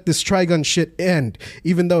can't let this Trigun shit end,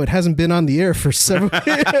 even though it hasn't been on the air for several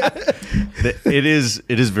years. It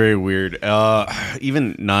is very weird.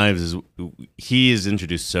 Even Knives he is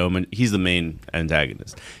introduced so much. He's the main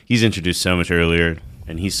antagonist. He's introduced so much earlier,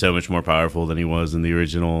 and he's so much more powerful than he was in the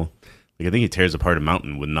original. Like, I think he tears apart a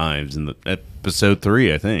mountain with knives in the episode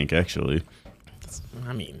 3, I think, actually.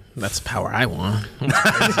 I mean, that's the power I want.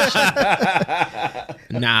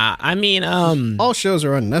 Nah, I mean, all shows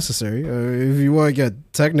are unnecessary. If you want to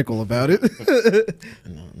get technical about it.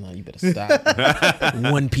 No, you better stop.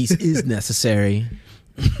 One Piece is necessary.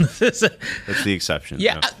 That's the exception.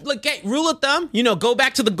 Yeah, look, hey, rule of thumb, go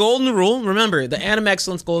back to the golden rule. Remember, the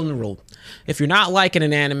Animexcellence golden rule. If you're not liking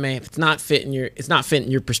an anime, if it's not fitting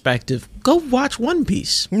your perspective, go watch One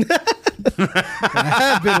Piece. I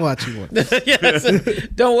have been watching one. Yes,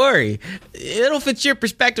 don't worry. It'll fit your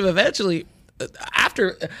perspective eventually.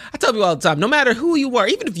 After, I tell people all the time, no matter who you are,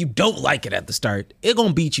 even if you don't like it at the start, it's going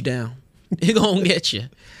to beat you down. It's going to get you.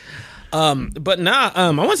 But nah,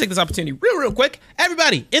 I want to take this opportunity real quick.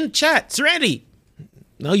 Everybody in the chat, Serenity.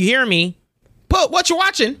 No, you hear me. Put what you're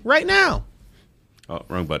watching right now. Oh,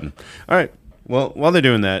 wrong button. All right. Well, while they're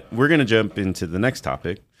doing that, we're going to jump into the next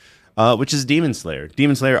topic, which is Demon Slayer.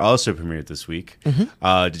 Demon Slayer also premiered this week.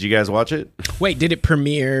 Mm-hmm. Did you guys watch it? Wait, did it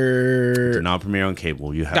premiere? It did not premiere on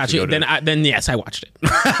cable. You have Got to you. go to... Then yes, I watched it.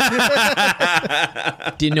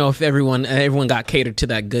 Didn't know if everyone got catered to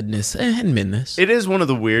that goodness and midness. It is one of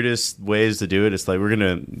the weirdest ways to do it. It's like we're going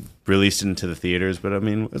to release it into the theaters, but I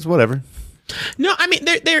mean, it's whatever. No, I mean,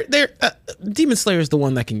 they're Demon Slayer is the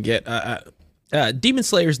one that can get... Demon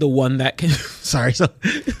Slayer is the one that can. Sorry. So,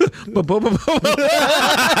 why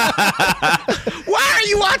are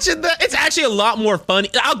you watching that? It's actually a lot more funny.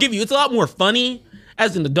 I'll give you. It's a lot more funny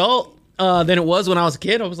as an adult than it was when I was a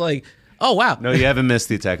kid. I was like, oh wow. No, you haven't missed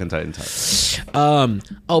the Attack on Titan title.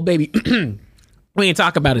 Oh baby. We ain't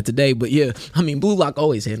talk about it today, but yeah. I mean, Blue Lock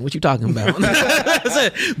always in. What you talking about?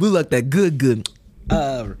 Blue Lock, that good.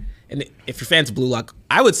 And if you're fans of Blue Lock,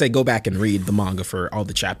 I would say go back and read the manga for all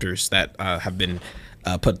the chapters that have been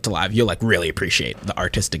put to live. You'll really appreciate the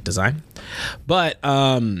artistic design. But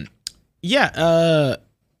oh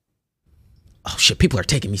shit, people are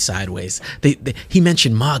taking me sideways. He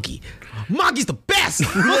mentioned Magi. Magi's the best.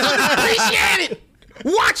 Appreciate it.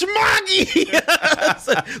 Watch Magi.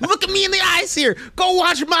 Look at me in the eyes here. Go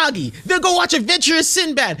watch Magi. Then go watch Adventurous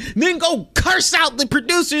Sinbad. Then go curse out the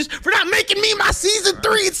producers for not making me my season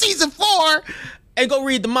 3 and season 4. And go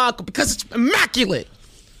read the manga because it's immaculate.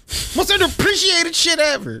 Most underappreciated shit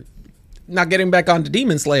ever. Now getting back on to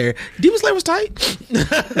Demon Slayer. Demon Slayer was tight.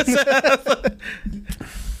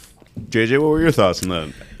 JJ, what were your thoughts on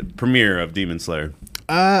the premiere of Demon Slayer?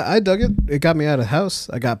 I dug it. It got me out of the house.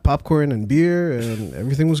 I got popcorn and beer, and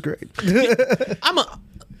everything was great. I'm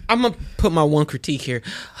gonna put my one critique here.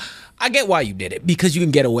 I get why you did it because you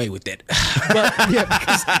can get away with it. But Yeah,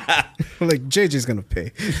 because like JJ's gonna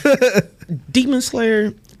pay. Demon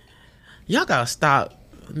Slayer, y'all gotta stop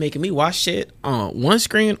making me watch shit on one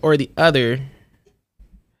screen or the other.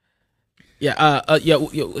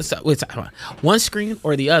 One screen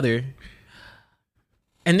or the other.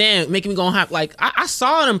 And then making me go have I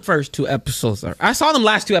saw them first 2 episodes. I saw them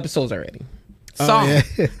last 2 episodes already. Them.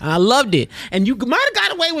 I loved it. And you might have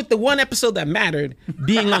got away with the 1 episode that mattered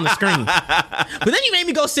being on the screen. But then you made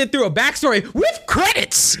me go sit through a backstory with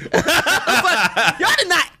credits. But y'all did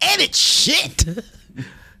not edit shit.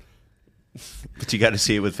 But you got to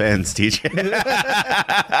see it with fans, TJ.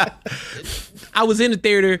 I was in the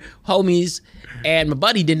theater, homies, and my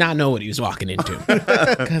buddy did not know what he was walking into.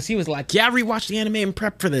 Because he was like, yeah, I rewatched the anime and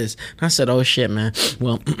prepped for this. And I said, oh, shit, man.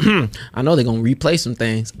 Well, I know they're going to replay some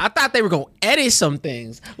things. I thought they were going to edit some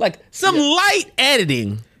things. Like, some light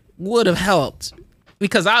editing would have helped.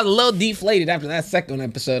 Because I was a little deflated after that second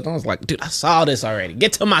episode. I was like, dude, I saw this already.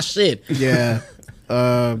 Get to my shit. Yeah.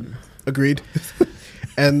 Agreed.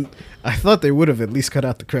 And I thought they would have at least cut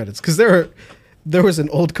out the credits. Because there was an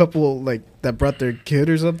old couple that brought their kid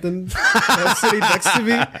or something that was sitting next to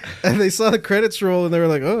me, and they saw the credits roll, and they were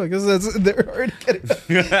like, "Oh, I guess they're already getting." The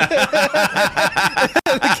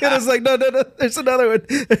kid was like, "No, there's another one."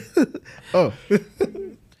 Oh,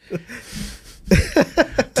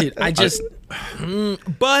 dude, I just.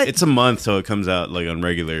 But it's a month till it comes out on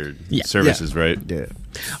regular services, right? Yeah.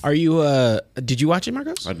 Are you? Did you watch it,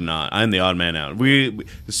 Marcos? I'm not. I'm the odd man out. There's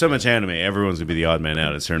so much anime. Everyone's gonna be the odd man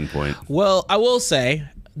out at a certain point. Well, I will say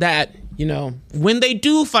that when they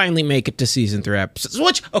do finally make it to season 3 episodes,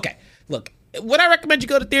 which look, would I recommend you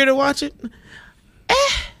go to theater to watch it?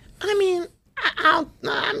 I mean, I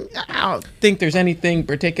don't think there's anything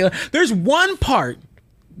particular. There's one part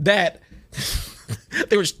that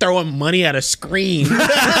they were just throwing money at a screen.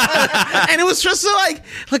 And it was just like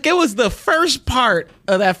it was the first part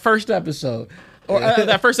of that first episode. Or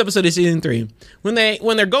that first episode of season 3, when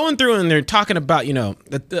they're going through and they're talking about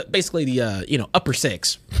basically the upper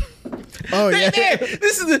six. Oh yeah.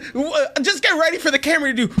 This is just get ready for the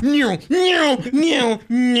camera to do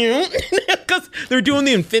because they're doing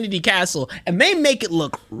the Infinity Castle and they make it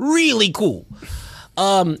look really cool.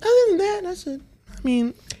 Other than that, that's it. I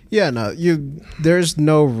mean, yeah, no, there's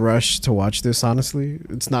no rush to watch this. Honestly,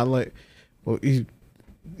 it's not like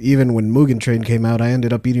even when Mugen Train came out, I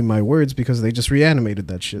ended up eating my words because they just reanimated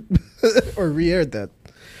that shit or re-aired that.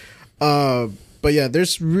 But yeah,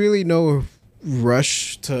 there's really no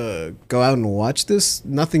rush to go out and watch this.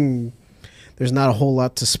 There's not a whole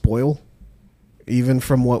lot to spoil, even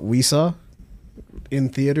from what we saw in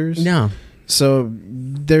theaters. No. So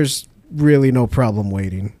there's really no problem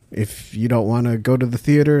waiting. If you don't want to go to the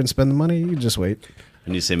theater and spend the money, you just wait. I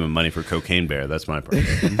need to save my money for Cocaine Bear. That's my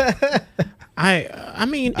problem. I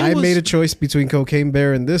mean, I made a choice between Cocaine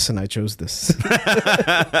Bear and this, and I chose this.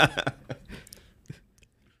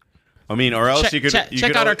 I mean, or else you could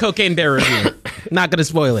check out our Cocaine Bear review. Not going to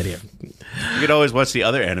spoil it here. You could always watch the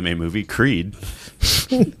other anime movie, Creed.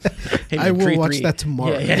 I will watch that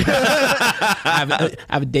tomorrow. Yeah. I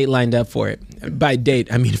have a date lined up for it. By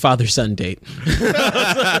date, I mean father-son date.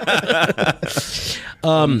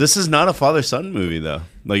 This is not a father-son movie, though.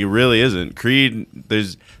 Like, it really isn't. Creed,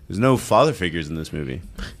 there's no father figures in this movie.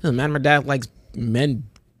 Man, my dad likes men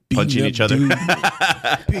punching each other.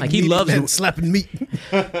 Like, he loves men slapping meat.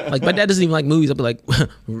 Like, my dad doesn't even like movies. I'll be like,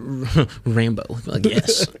 Rambo. I'll be like,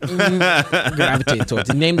 yes. Gravitate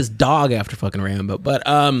towards it. He named his dog after fucking Rambo. But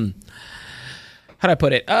how'd I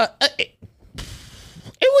put it? It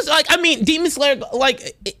was like, I mean, Demon Slayer,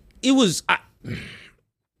 like, it was.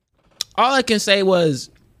 All I can say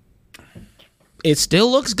was, it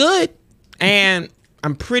still looks good, and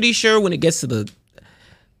I'm pretty sure when it gets to the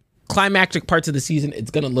climactic parts of the season,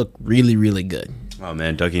 it's gonna look really, really good. Oh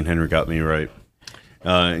man, Dougie and Henry got me right.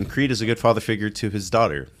 And Creed is a good father figure to his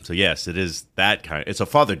daughter. So yes, it is that kind. It's a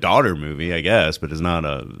father-daughter movie, I guess, but it's not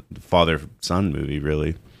a father-son movie,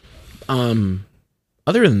 really.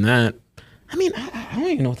 Other than that, I mean, I don't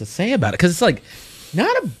even know what to say about it because it's like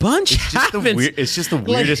not a bunch happens. It's just the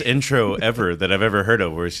weirdest intro ever that I've ever heard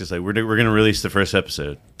of. Where it's just like we're gonna release the first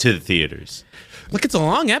episode to the theaters. Look, it's a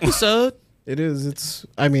long episode. It is.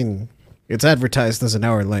 I mean, it's advertised as an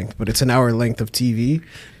hour length, but it's an hour length of TV.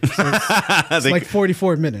 So it's like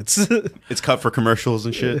 44 minutes. It's cut for commercials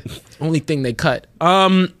and shit. Only thing they cut.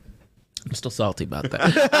 I'm still salty about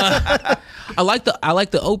that. I like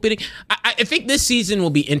the opening. I think this season will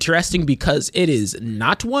be interesting because it is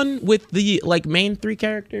not one with the like main 3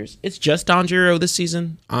 characters. It's just Tanjiro this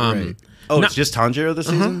season. Right. Oh, it's just Tanjiro this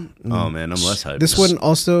season? Oh man, I'm less hyped. This one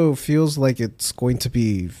also feels like it's going to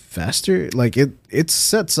be faster. Like it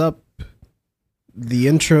sets up the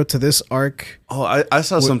intro to this arc. Oh, I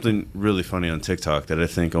saw something really funny on TikTok that I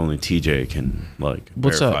think only TJ can like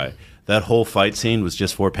verify. Up? That whole fight scene was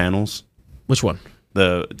just 4 panels. Which one?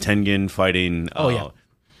 The Tengen fighting. Oh yeah.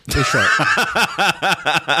 They're short.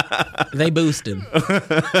 They boosted.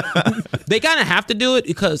 They kind of have to do it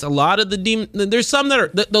because a lot of the demon. There's some that are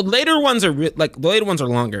the later ones are the later ones are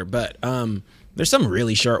longer, but there's some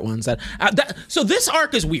really short ones that. So this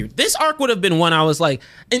arc is weird. This arc would have been one I was like,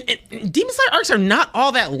 and Demon Slayer arcs are not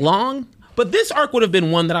all that long, but this arc would have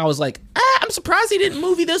been one that I was like, I'm surprised he didn't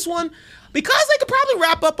movie this one because they could probably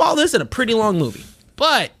wrap up all this in a pretty long movie.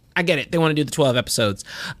 But I get it. They want to do the 12 episodes.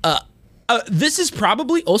 This is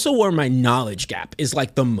probably also where my knowledge gap is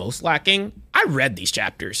like the most lacking. I read these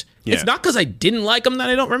chapters. Yeah. It's not because I didn't like them that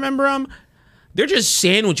I don't remember them. They're just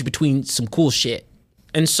sandwiched between some cool shit.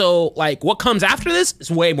 And so, like, what comes after this is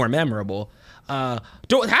way more memorable.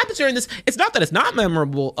 What happens during this, it's not that it's not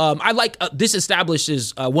memorable. I like, this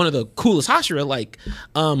establishes one of the coolest Hashira, like,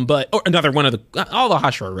 or another one of the, all the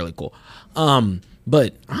Hashira are really cool.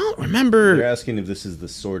 But I don't remember. You're asking if this is the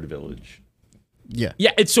Sword Village. Yeah.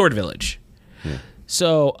 Yeah, it's Sword Village. Yeah.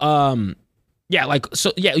 So,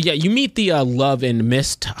 you meet the Love and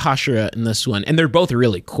Mist Hashira in this one, and they're both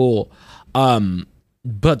really cool.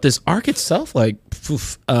 But this arc itself, like,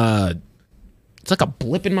 it's like a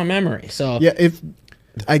blip in my memory. So yeah, if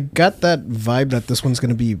I got that vibe that this one's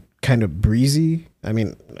gonna be kind of breezy. I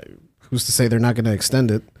mean, who's to say they're not gonna extend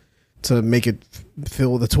it to make it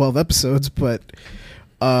fill the 12 episodes? But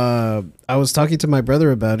I was talking to my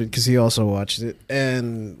brother about it because he also watched it,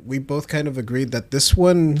 and we both kind of agreed that this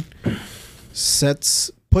one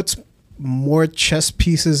puts more chess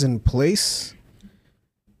pieces in place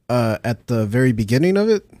at the very beginning of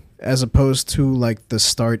it, as opposed to like the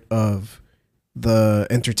start of the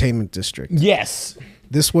entertainment district. Yes.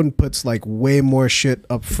 This one puts like way more shit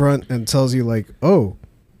up front and tells you like, oh,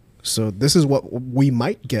 so this is what we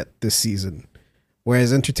might get this season.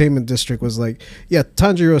 Whereas entertainment district was like, yeah,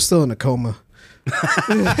 Tanjiro's still in a coma.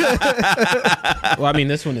 Well, I mean,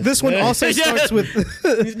 this one also starts with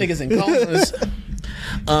these niggas in comas.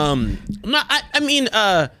 No, I mean,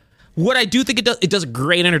 what I do think it does a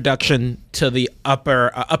great introduction to the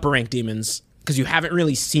upper rank demons, because you haven't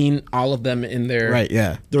really seen all of them in their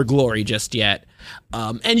their glory just yet.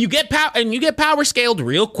 And you get power scaled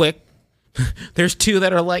real quick. There's two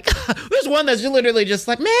that are like, there's one that's literally just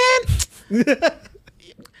like, man,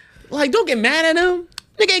 like, don't get mad at him.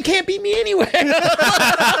 Nigga can't beat me anyway. He can't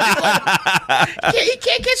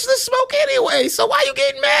catch the smoke anyway. So why you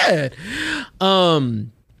getting mad?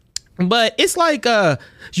 But it's like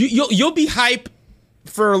you'll be hype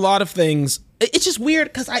for a lot of things. It's just weird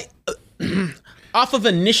because I off of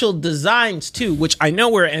initial designs too, which I know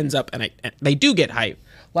where it ends up, and they do get hype.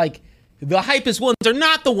 Like the hypest ones are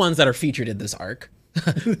not the ones that are featured in this arc.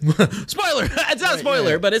 Spoiler! It's not a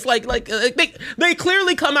spoiler, but it's like they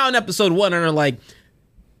clearly come out in episode 1 and are like,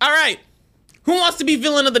 all right, who wants to be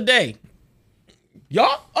villain of the day?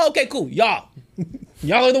 Y'all? Oh, okay, cool. Y'all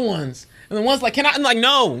are the ones. And the ones like, can I? I'm like,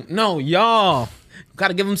 no, y'all. Got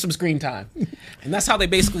to give them some screen time. And that's how they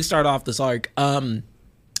basically start off this arc.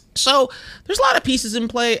 So there's a lot of pieces in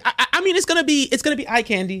play. I mean, it's gonna be eye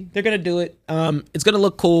candy. They're gonna do it. It's gonna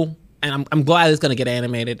look cool, and I'm glad it's gonna get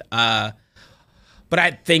animated. But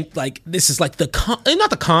I think like this is like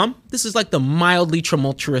this is like the mildly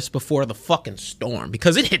tumultuous before the fucking storm,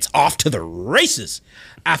 because it hits off to the races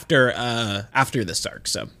after this arc.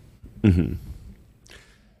 So. Mm-hmm.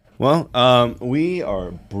 Well, we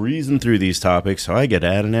are breezing through these topics, so I get to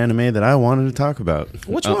add an anime that I wanted to talk about.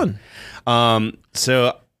 Which one?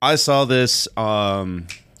 So I saw this the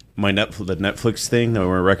Netflix thing that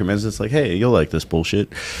were recommends. It's like, hey, you'll like this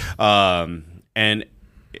bullshit. And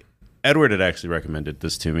Edward had actually recommended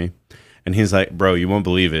this to me, and he's like, bro, you won't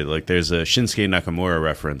believe it. Like, there's a Shinsuke Nakamura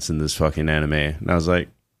reference in this fucking anime. And I was like,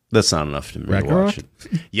 that's not enough to me to watch it.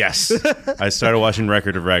 Yes. I started watching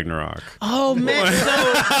Record of Ragnarok. Oh, man.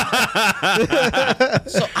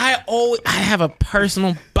 So I have a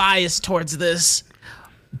personal bias towards this,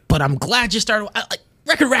 but I'm glad you started.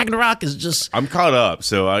 Record of Ragnarok is just... I'm caught up.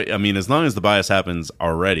 So, I mean, as long as the bias happens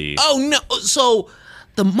already. Oh, no. So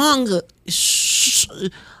the manga is...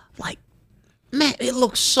 like, man, it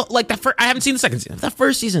looks so like that. I haven't seen the second season. That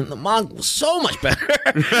first season, the manga was so much better.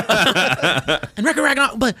 And Record of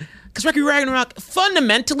Ragnarok, but because Record of Ragnarok,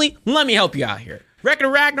 fundamentally, let me help you out here. Record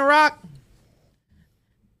of Ragnarok,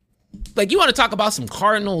 like, you want to talk about some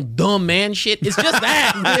cardinal dumb man shit? It's just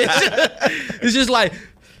that. It's just like,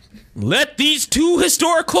 let these two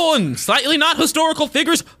historical and slightly not historical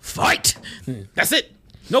figures fight. That's it.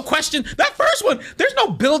 No question. That first one, there's no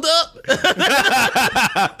build-up.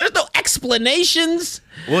 There's no explanations.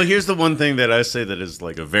 Well, here's the one thing that I say that is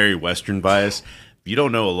like a very Western bias. If you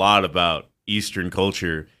don't know a lot about Eastern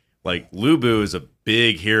culture, like, Lubu is a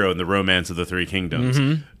big hero in the Romance of the Three Kingdoms.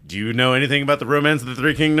 Mm-hmm. Do you know anything about the Romance of the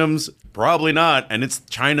Three Kingdoms? Probably not, and it's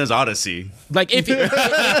China's Odyssey. Like, if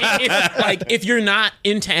you're not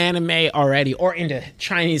into anime already or into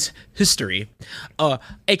Chinese history,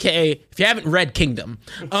 aka if you haven't read Kingdom,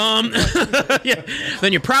 yeah,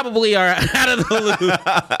 then you probably are out of the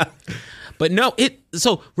loop. But no,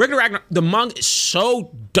 so Record of Ragnarok, the manga is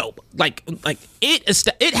so dope. Like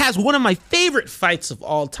it has one of my favorite fights of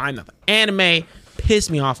all time that the anime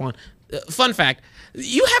pissed me off on. Fun fact.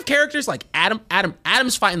 You have characters like Adam.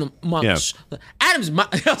 Adam's fighting the monks. Yeah. Adam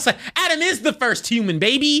is the first human,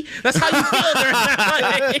 baby. That's how you feel during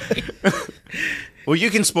that. Well, you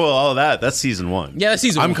can spoil all of that. That's season 1. Yeah, that's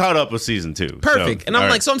season 1. I'm caught up with season 2. Perfect. So, and I'm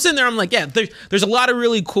like, so I'm sitting there. I'm like, yeah, there's a lot of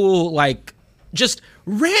really cool, like, just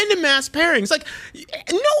random ass pairings. Like,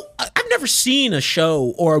 no, I've never seen a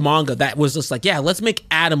show or a manga that was just like, yeah, let's make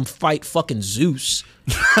Adam fight fucking Zeus.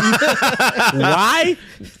 Why?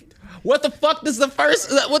 What the fuck does the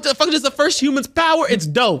first human's power? It's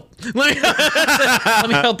dope. Let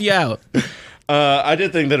me help you out. I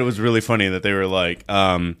did think that it was really funny that they were like,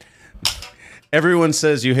 everyone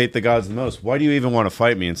says you hate the gods the most. Why do you even want to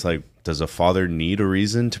fight me? It's like, does a father need a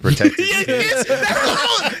reason to protect his kid? That's the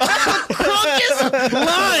crookedest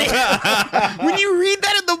line. When you read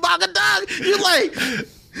that in the manga, dog, you're like,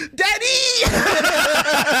 Daddy!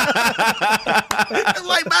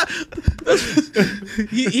 Like,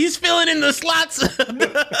 he's filling in the slots.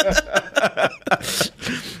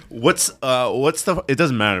 It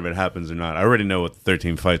doesn't matter if it happens or not. I already know what the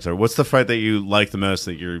 13 fights are. What's the fight that you like the most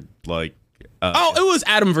that you're like, It was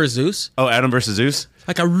Adam versus Zeus. Oh, Adam versus Zeus.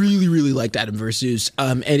 Like, I really, really liked Adam versus Zeus.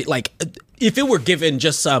 And if it were given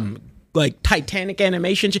just some like Titanic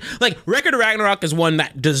animation, like Record of Ragnarok is one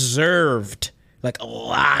that deserved like a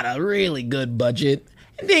lot of really good budget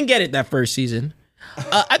and didn't get it that first season.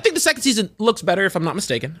 I think the second season looks better, if I'm not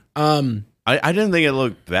mistaken. I didn't think it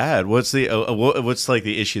looked bad. What's what's like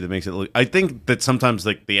the issue that makes it look? I think that sometimes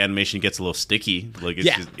like the animation gets a little sticky. Like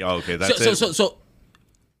it's just, okay, that's it.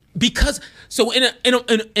 So in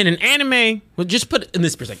an anime, we'll just put it in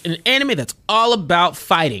this perspective. In an anime that's all about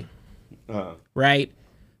fighting, right?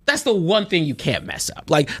 That's the one thing you can't mess up.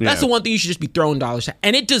 Like that's the one thing you should just be throwing dollars at,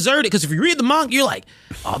 and it deserved it because if you read the manga, you're like,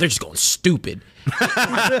 oh, they're just going stupid.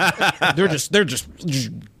 they're just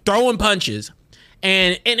throwing punches.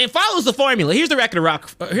 And it follows the formula. Here's the Record of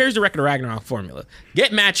Ragnarok formula.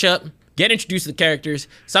 Get matchup, get introduced to the characters.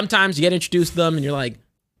 Sometimes you get introduced to them and you're like,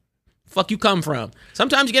 fuck you come from.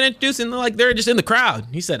 Sometimes you get introduced and they're just in the crowd.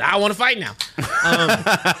 He said, I want to fight now.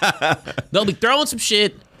 They'll be throwing some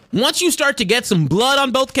shit. Once you start to get some blood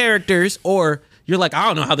on both characters, or you're like, I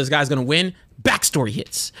don't know how this guy's gonna win, backstory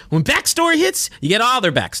hits. When backstory hits, you get all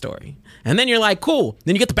their backstory. And then you're like, cool.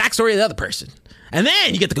 Then you get the backstory of the other person. And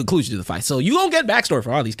then you get the conclusion to the fight. So you don't get backstory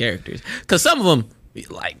for all these characters. Because some of them,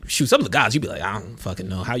 like, shoot, some of the gods, you'd be like, I don't fucking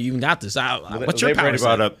know how you even got this. What's your power? They've already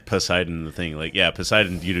brought up Poseidon in the thing. Like, yeah,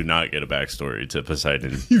 Poseidon, you do not get a backstory to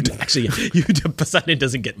Poseidon. Poseidon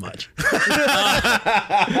doesn't get much.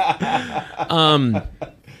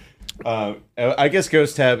 I guess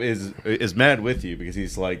Ghost Tab is mad with you because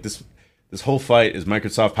he's like, this whole fight is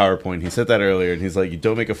Microsoft PowerPoint. He said that earlier, and he's like, "You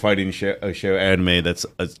don't make a fighting show anime that's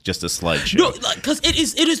just a slideshow." No, because it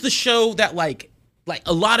is the show that like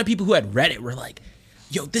a lot of people who had read it were like,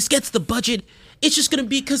 "Yo, this gets the budget. It's just gonna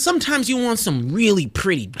be because sometimes you want some really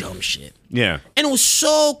pretty dumb shit." Yeah, and it was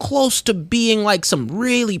so close to being like some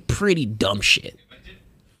really pretty dumb shit,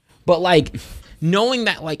 but like knowing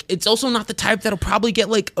that like it's also not the type that'll probably get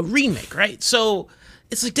like a remake, right? So.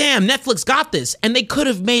 It's like, damn, Netflix got this, and they could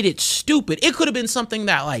have made it stupid. It could have been something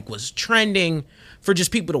that like was trending for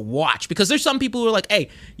just people to watch, because there's some people who are like, hey,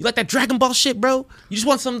 you like that Dragon Ball shit, bro? You just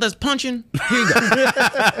want something that's punching? Here you go.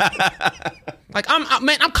 Like,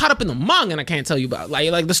 I'm caught up in the manga, and I can't tell you about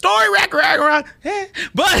like the story, Ragnarok.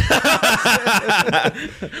 But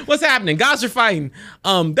what's happening? Gods are fighting.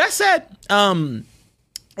 That said,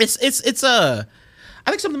 it's I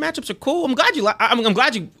think some of the matchups are cool. I'm glad I'm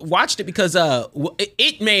glad you watched it because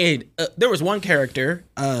it made there was one character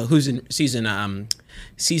who's in season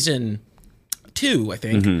 2, I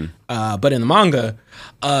think, but in the manga,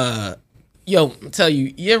 yo, I'll tell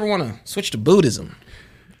you, you ever want to switch to Buddhism?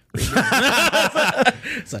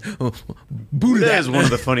 It's like, Buddha is one of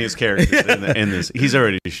the funniest characters in this. He's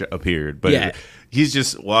already appeared, but he's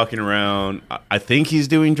just walking around. I think he's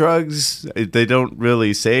doing drugs. They don't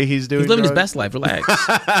really say he's doing. He's living drugs. his best life. Relax.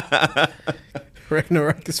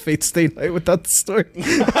 Ragnarok is fate stay night without the story.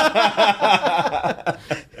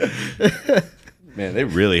 Man, they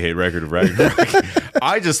really hate Record of Ragnarok.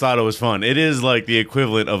 I just thought it was fun. It is like the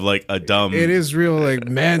equivalent of like a dumb. It is real like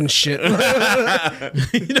man shit. You know,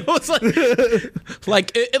 it's like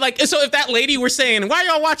so if that lady were saying, why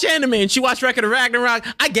y'all watch anime, and she watched Record of Ragnarok,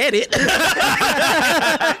 I get it.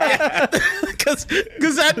 Because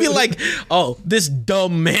that'd be like, oh, this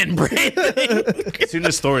dumb man brain thing. As soon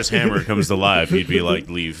as Thor's hammer comes to life, he'd be like,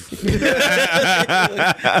 leave. This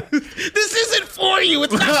isn't for you.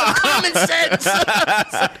 It's not common sense.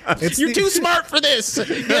 You're too smart for this.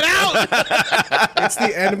 Get out. It's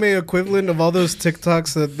the anime equivalent of all those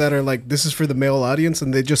TikToks that are like, this is for the male audience,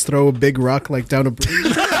 and they just throw a big rock like down a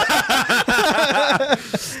bridge. I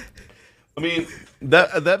mean,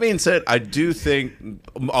 that being said, I do think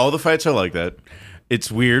all the fights are like that.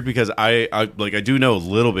 It's weird because I do know a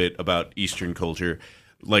little bit about Eastern culture.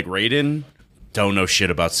 Like Raiden, don't know shit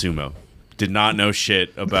about sumo. Did not know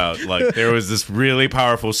shit about like there was this really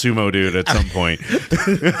powerful sumo dude at some point.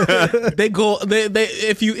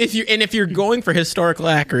 If you're going for historical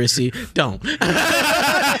accuracy, don't.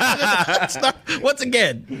 Once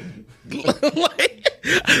again,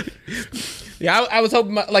 yeah, I was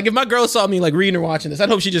hoping like if my girl saw me like reading or watching this, I'd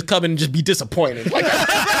hope she'd just come in and just be disappointed. Like,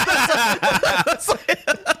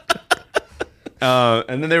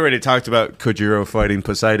 and then they already talked about Kojiro fighting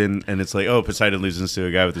Poseidon, and it's like, oh, Poseidon loses to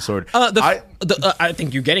a guy with a sword. I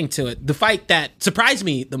think you're getting to it. The fight that surprised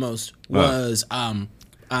me the most was Jack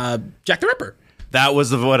the Ripper. That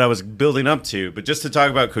was what I was building up to. But just to talk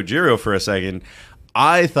about Kojiro for a second,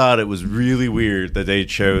 I thought it was really weird that they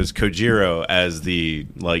chose Kojiro as the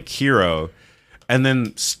like hero, And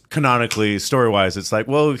then canonically, story-wise, it's like,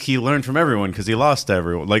 well, he learned from everyone because he lost to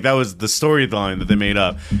everyone. Like, that was the storyline that they made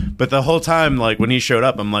up. But the whole time, like, when he showed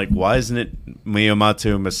up, I'm like, why isn't it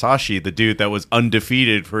Miyamoto Musashi, the dude that was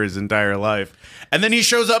undefeated for his entire life? And then he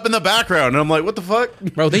shows up in the background, and I'm like, what the fuck?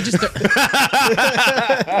 Bro, they just...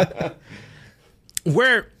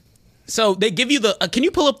 So they give you the... can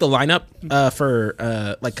you pull up the lineup for...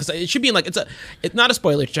 like, because it should be in, like... It's not a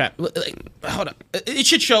spoiler chat. Like, hold up. It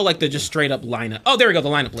should show, like, the just straight up lineup. Oh, there we go, the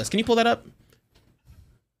lineup list. Can you pull that up?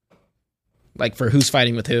 Like, for who's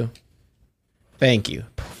fighting with who? Thank you.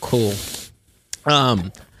 Cool.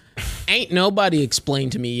 Ain't nobody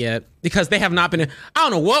explained to me yet because they have not been. I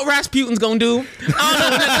don't know what Rasputin's gonna do.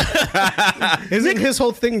 Isn't his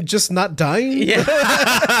whole thing just not dying? Yeah.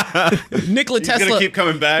 Nikola He's Tesla. gonna keep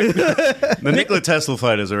coming back. The Nikola Tesla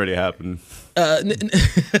fight has already happened.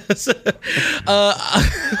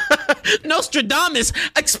 Nostradamus,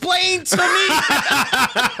 explain to me.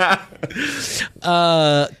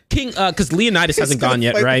 King, because Leonidas hasn't gone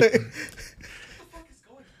yet, right?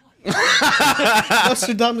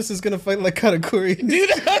 Nostradamus is gonna fight like Katakuri.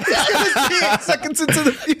 Dude, it's 8 seconds into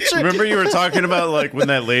the future. Remember you were talking about like when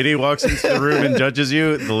that lady walks into the room and judges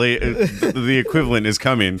you? The equivalent is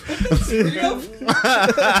coming.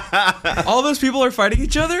 All those people are fighting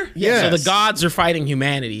each other? Yeah. So the gods are fighting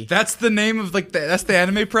humanity. That's the name of that's the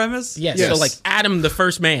anime premise? Yes. Yes. So like Adam, the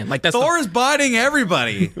first man. Like that's Thor is biting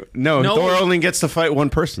everybody. No, Thor only gets to fight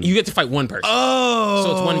one person. you get to fight one person. Oh.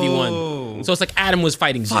 So it's 1v1. So it's like Adam was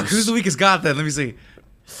fighting Zeus. Fuck, who's the weakest god then? Let me see.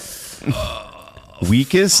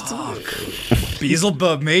 Weakest?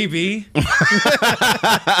 Beelzebub, maybe.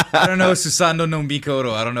 I don't know Susanoo no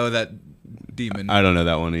Mikoto. I don't know that demon. I don't know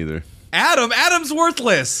that one either. Adam's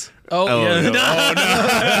worthless. Oh, yeah. no. Oh,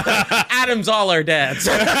 no. Adam's all our dads.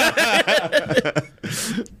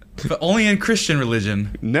 But only in Christian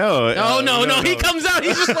religion. No. Oh no, he comes out.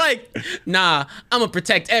 He's just like, nah, I'm gonna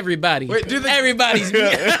protect everybody. Wait, do they- Everybody's Do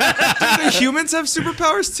the humans have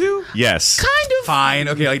superpowers too? Yes. kind of. Fine.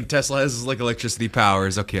 Okay, like Tesla has like electricity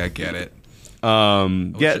powers. Okay, I get it.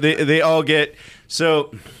 Yeah, they all get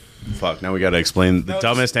so. Fuck. Now we got to explain the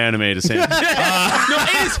dumbest anime to Sam. No,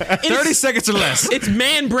 it's 30 seconds or less. It's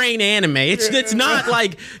man brain anime. It's not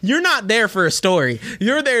like you're not there for a story.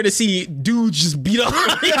 You're there to see dudes just beat up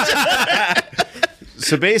on each other.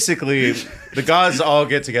 So basically, the gods all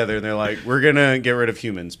get together and they're like, we're going to get rid of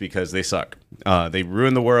humans because they suck. They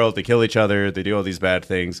ruin the world. They kill each other. They do all these bad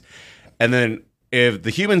things. And then if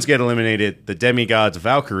the humans get eliminated, the demigods,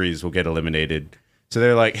 Valkyries, will get eliminated. So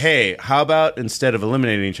they're like, hey, how about instead of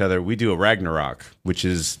eliminating each other, we do a Ragnarok, which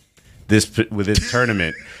is this with this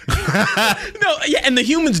tournament. No, yeah, and the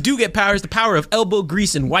humans do get powers. The power of elbow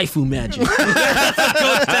grease and waifu magic.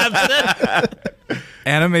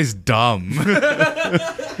 Anime's dumb.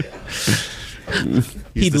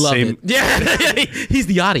 He'd the love same- it. Yeah, he's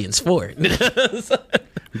the audience for it.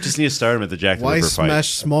 We just need to start him at the Jack the Why Ripper fight.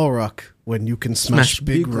 smash small rock when you can smash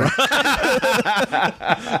big rock?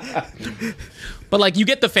 But like, you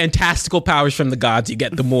get the fantastical powers from the gods. You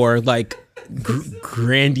get the more like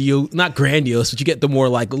grandiose, not grandiose, but you get the more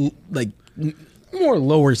like more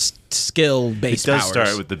lower skill It based does powers.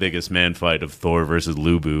 start with the biggest man fight of Thor versus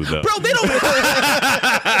Lubu, though. Bro, they don't.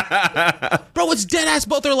 Bro, it's dead ass.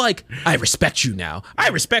 Both are like, I respect you now. I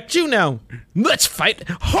respect you now. Let's fight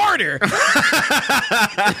harder.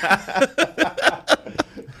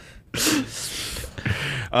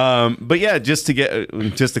 But yeah, just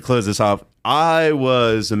to close this off, I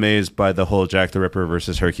was amazed by the whole Jack the Ripper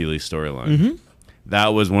versus Hercules storyline. Mm-hmm.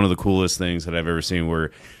 That was one of the coolest things that I've ever seen, where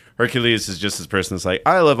Hercules is just this person that's like,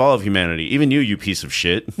 I love all of humanity, even you piece of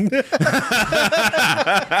shit. Jack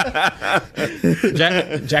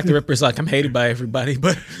the Ripper's like, I'm hated by everybody,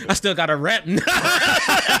 but I still got a rep.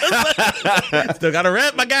 Still got a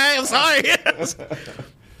rep, my guy. I'm sorry.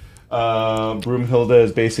 Broomhilda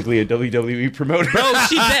is basically a WWE promoter. Bro,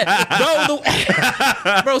 she dead.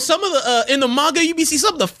 Bro, some of the in the manga, you be see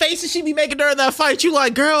some of the faces she be making during that fight. You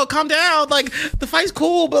like, girl, calm down. Like, the fight's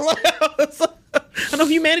cool, but like, I know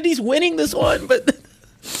humanity's winning this one, but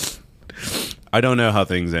I don't know how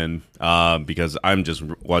things end because I'm just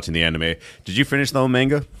watching the anime. Did you finish the whole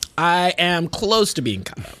manga? I am close to being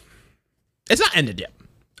caught up. It's not ended yet.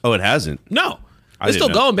 Oh, it hasn't. No, I it's still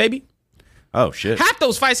didn't know. going, baby. Oh shit. Half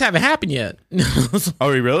those fights haven't happened yet.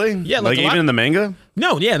 Oh, really? Yeah, like like a even lot- in the manga.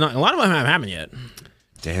 No, yeah, no, a lot of them haven't happened yet.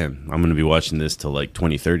 Damn, I'm gonna be watching this till like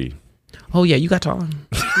 2030. Oh yeah, you got time.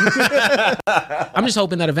 I'm just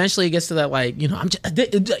hoping that eventually it gets to that, like, you know,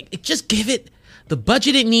 just give it the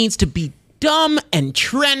budget it needs to be dumb and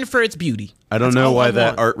trend for its beauty. I don't That's know all why I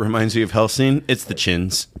that want. art reminds me of Hellsing. It's the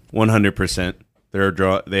chins, 100%.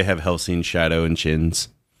 They have Hellsing shadow and chins.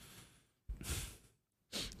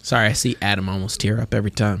 Sorry, I see Adam almost tear up every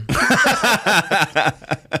time.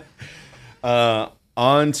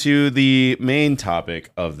 On to the main topic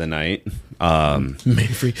of the night.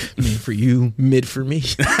 Mid for you, mid for me.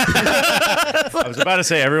 I was about to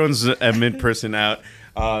say everyone's a mid person out.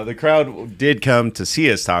 The crowd did come to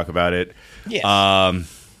see us talk about it. Yes.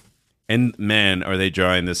 And man, are they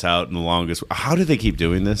drawing this out in the longest? How do they keep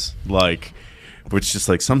doing this? Like, which just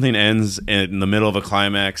like something ends in the middle of a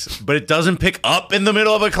climax, but it doesn't pick up in the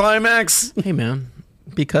middle of a climax. Hey man,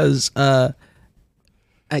 because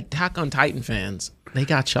Attack on Titan fans, they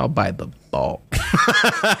got y'all by the ball.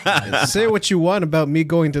 Say what you want about me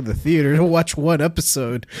going to the theater to watch one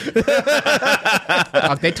episode.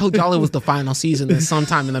 They told y'all it was the final season, and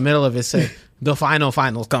sometime in the middle of it said the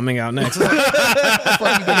final's coming out next. What the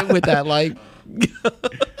fuck you gonna do with that? Like,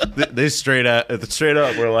 They straight up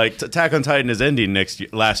were like, Attack on Titan is ending next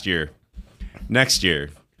year.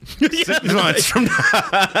 6 months from now.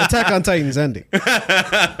 Attack on Titan's ending.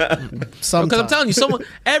 because I'm telling you, someone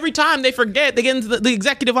every time they forget, they get into the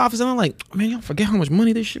executive office and I'm like, man, y'all forget how much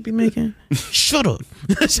money they should be making. Shut up.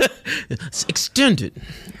 It's extended.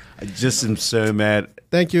 I just am so mad.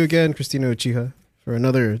 Thank you again, Christina Uchiha, for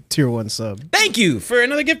another tier 1 sub. Thank you for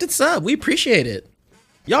another gifted sub. We appreciate it.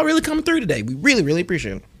 Y'all really coming through today. We really, really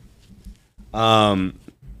appreciate it.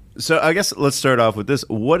 So I guess let's start off with this.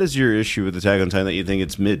 What is your issue with Attack on Titan that you think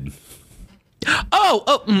it's mid?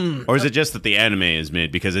 Or is it just that the anime is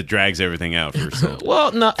mid because it drags everything out for so?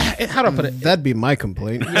 Well, no. How do I put it? That'd be my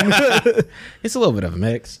complaint. It's a little bit of a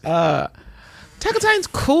mix. Attack on Titan's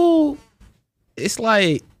cool. It's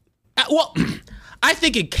like, I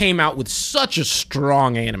think it came out with such a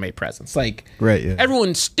strong anime presence. Like, Right, yeah.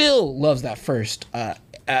 Everyone still loves that first,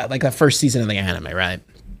 that first season of the anime, right?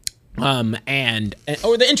 And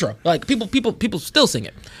or the intro, like people still sing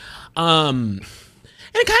it. And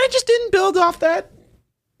it kind of just didn't build off that.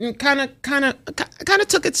 Kind of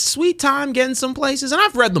took its sweet time getting some places. And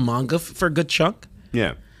I've read the manga for a good chunk.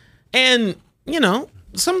 Yeah. And,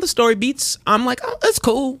 some of the story beats, I'm like, oh, that's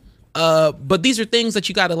cool. But these are things that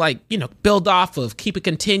you got to build off of, keep it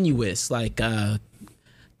continuous, kind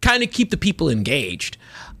of keep the people engaged.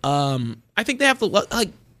 I think they have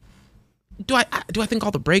to do I think all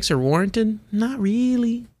the breaks are warranted? Not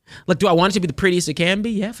really. Like, do I want it to be the prettiest it can be?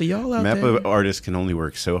 Yeah, for y'all out there. Mappa artists can only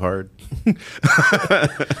work so hard.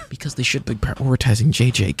 Because they should be prioritizing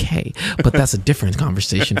JJK. But that's a different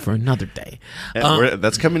conversation for another day.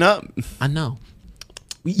 That's coming up. I know.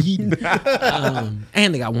 We eating.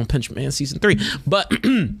 And they got One Punch Man season 3. But,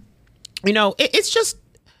 it's just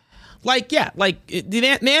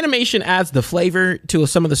the animation adds the flavor to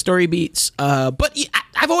some of the story beats. But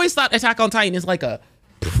I've always thought Attack on Titan is like a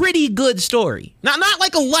pretty good story. Not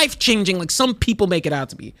like a life-changing like some people make it out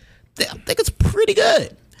to be. I think it's pretty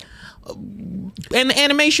good. And the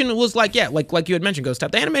animation was like you had mentioned, Ghost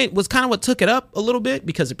Tap. The anime was kind of what took it up a little bit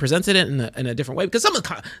because it presented it in a different way. Because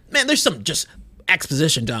there's some just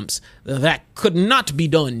exposition dumps that could not be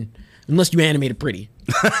done unless you animate it pretty.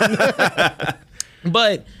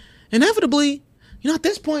 But inevitably, at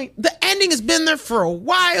this point, the ending has been there for a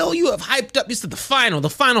while. You have hyped up. You said the final.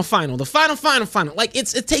 Like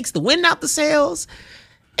it takes the wind out the sails.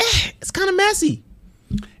 It's kind of messy.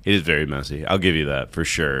 It is very messy. I'll give you that for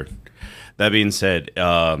sure. That being said,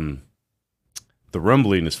 the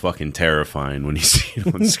rumbling is fucking terrifying when you see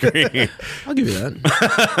it on screen. I'll give you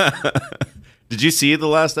that. Did you see the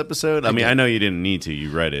last episode? I mean, I know you didn't need to.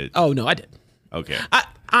 You read it. Oh no, I did. Okay.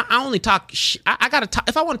 I only talk. I gotta talk.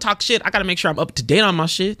 If I want to talk shit, I gotta make sure I'm up to date on my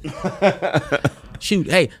shit. Shoot,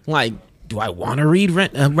 hey, do I want to read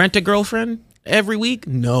Rent a Girlfriend every week?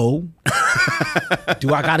 No.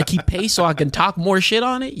 Do I gotta keep pace so I can talk more shit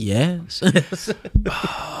on it? Yes.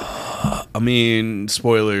 I mean,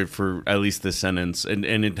 spoiler for at least this sentence, and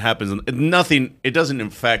it happens. Nothing. It doesn't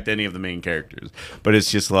affect any of the main characters, but it's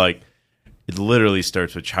just like it literally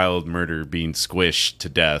starts with child murder being squished to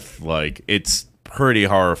death. Like it's pretty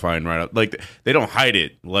horrifying right up. Like they don't hide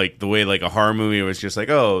it like the way like a horror movie was just like,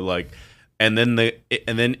 oh, like and then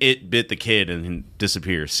it bit the kid and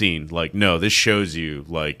disappears scene. Like no, this shows you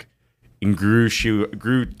like in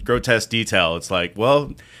grotesque detail. It's like,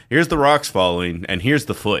 well, here's the rocks falling and here's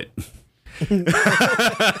the foot. No,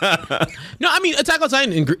 I mean Attack on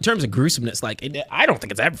Titan in terms of gruesomeness, I don't think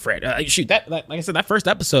it's ever afraid. Shoot, that like I said, that first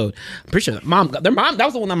episode, I'm pretty sure that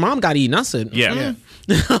was the one that mom got eaten. I said, yeah.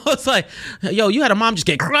 I was like, yo, you had a mom just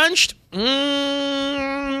get crunched.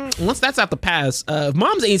 Once that's out the past, if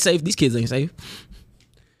moms ain't safe, these kids ain't safe.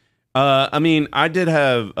 I mean, I did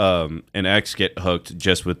have an ex get hooked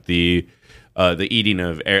just with the eating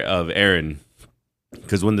of Aaron.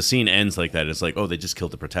 Because when the scene ends like that, it's like, oh, they just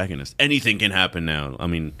killed the protagonist. Anything can happen now. I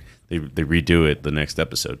mean, they redo it the next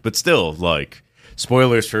episode. But still, like,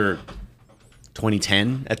 spoilers for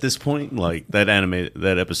 2010 at this point. Like, that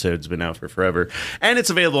episode's been out for forever. And it's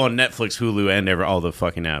available on Netflix, Hulu, and all the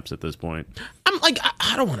fucking apps at this point. I'm like,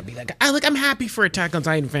 I don't want to be that guy. I'm happy for Attack on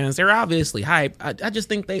Titan fans. They're obviously hype. I just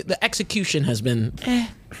think the execution has been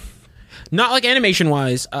not like animation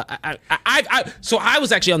wise. So I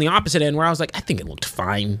was actually on the opposite end where I was like, I think it looked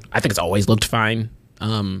fine. I think it's always looked fine.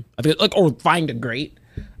 I think or fine to great.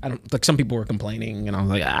 I don't like some people were complaining, and I was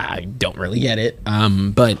like, I don't really get it.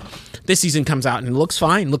 But this season comes out and it looks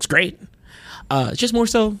fine, looks great. It's just more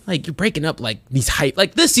so like you're breaking up like these hype.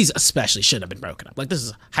 Like this season especially shouldn't have been broken up. Like this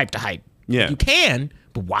is hype to hype. Yeah, you can,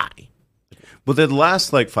 but why? Well, the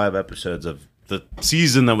last like 5 episodes of the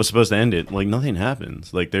season that was supposed to end it, like nothing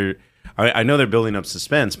happens. Like I know they're building up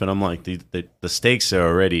suspense, but I'm like the stakes are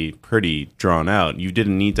already pretty drawn out. You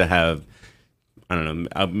didn't need to have, I don't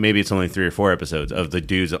know, maybe it's only 3 or 4 episodes of the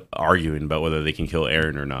dudes arguing about whether they can kill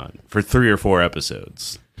Eren or not for 3 or 4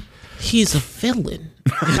 episodes. He's a villain.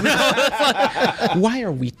 Why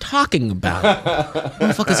are we talking about it?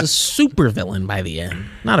 Motherfucker's a super villain by the end.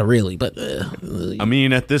 Not really, but I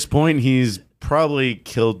mean, at this point, he's probably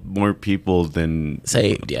killed more people than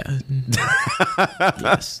saved. Yeah.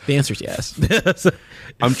 Yes. The answer's yes.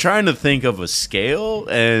 I'm trying to think of a scale,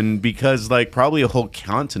 and because like probably a whole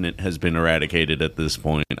continent has been eradicated at this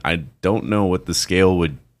point, I don't know what the scale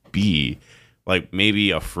would be. Like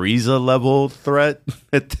maybe a Frieza level threat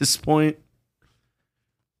at this point.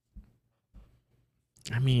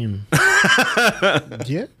 I mean,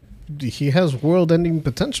 yeah, he has world-ending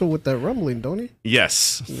potential with that rumbling, don't he?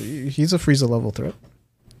 Yes, he's a Frieza level threat.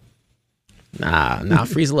 Nah,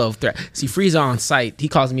 Frieza level threat. See, Frieza on sight, he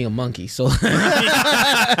calls me a monkey, so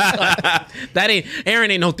that ain't Eren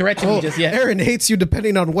ain't no threat to me just yet. Eren hates you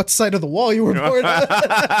depending on what side of the wall you were born on.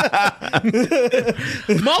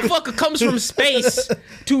 Motherfucker comes from space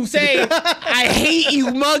to say, I hate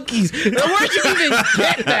you monkeys. Now, where'd you even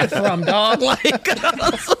get that from, dog? Like,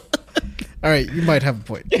 all right, you might have a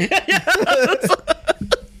point.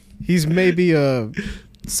 He's maybe a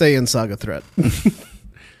Saiyan Saga threat.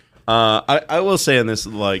 I will say on this,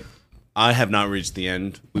 like, I have not reached the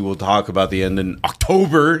end. We will talk about the end in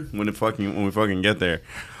October when we fucking get there.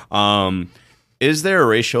 Is there a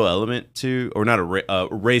racial element to, or not a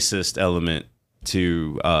racist element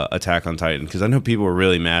to Attack on Titan? Because I know people were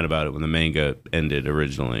really mad about it when the manga ended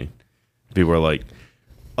originally. People were like,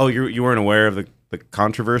 "Oh, you weren't aware of the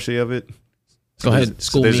controversy of it." Go ahead.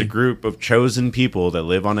 So there's a group of chosen people that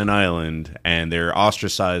live on an island, and they're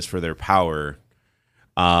ostracized for their power.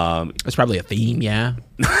 It's probably a theme, yeah.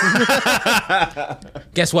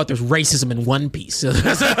 Guess what? There's racism in One Piece.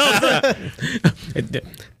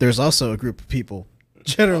 There's also a group of people,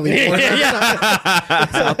 generally.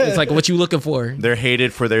 It's like, what you looking for? They're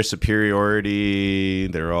hated for their superiority.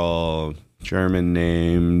 They're all German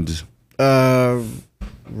named.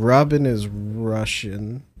 Robin is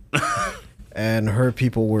Russian, and her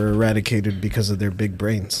people were eradicated because of their big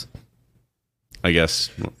brains. I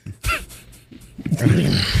guess.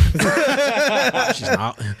 She's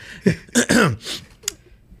not.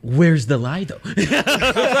 Where's the lie, though?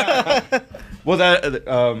 Well,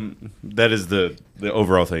 that is the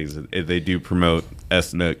overall thing. Is they do promote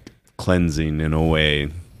ethnic cleansing in a way,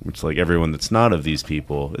 which like everyone that's not of these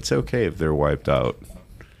people, it's okay if they're wiped out.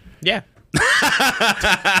 Yeah.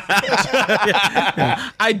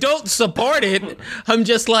 I don't support it. I'm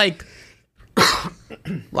just like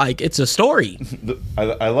it's a story.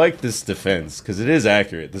 I like this defense because it is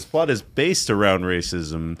accurate. This plot is based around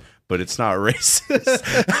racism, but it's not racist.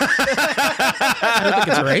 I don't think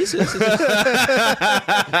it's racist.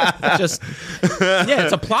 It's just yeah,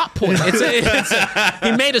 it's a plot point.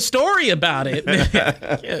 He made a story about it.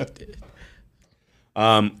 Yeah.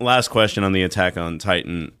 Last question on the Attack on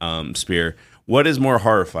Titan spear. What is more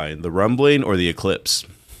horrifying, the rumbling or the eclipse?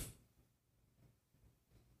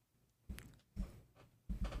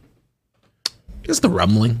 It's the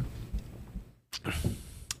rumbling.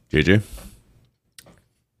 JJ?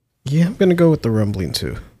 Yeah, I'm gonna go with the rumbling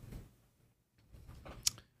too.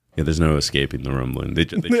 Yeah, there's no escaping the rumbling. They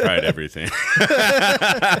tried everything.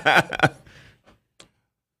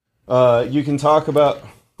 You can talk about...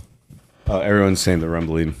 everyone's saying the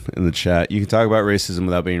rumbling in the chat. You can talk about racism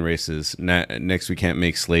without being racist. Next, we can't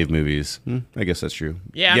make slave movies. I guess that's true.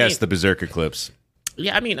 Yeah. Yes, the Berserker clips.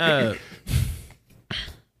 Yeah, I mean,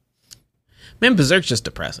 Man, Berserk's just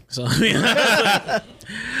depressing. So I mean, I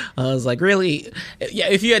was like, really? Yeah.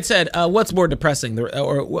 If you had said, what's more depressing,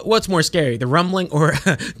 or what's more scary, the rumbling or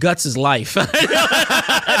Guts' life? You're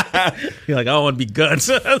like, I want to be Guts.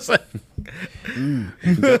 I was like,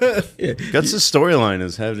 Guts' storyline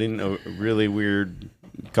is having a really weird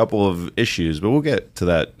couple of issues, but we'll get to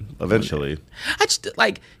that eventually. I just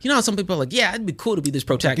like, how some people are like, yeah, it'd be cool to be this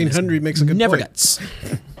protagonist. Henry makes a good Never point. Guts.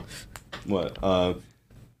 What?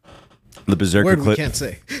 The Berserker Word we clip. can't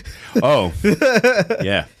say. Oh,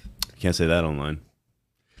 yeah. Can't say that online.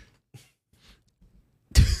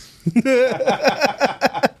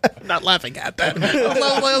 I'm not laughing at that.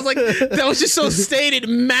 I was like, that was just so stated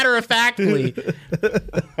matter of factly. I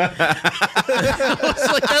was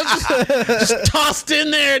like, that was just tossed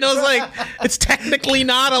in there, and I was like, it's technically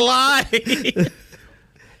not a lie.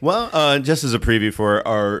 Well, just as a preview for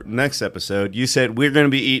our next episode, you said we're going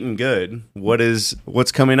to be eating good.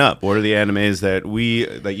 What's coming up? What are the animes that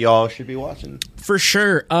y'all should be watching? For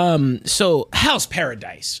sure. So Hell's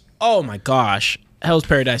Paradise. Oh my gosh. Hell's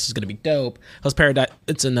Paradise is going to be dope. Hell's Paradise,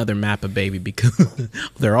 it's another Mappa baby because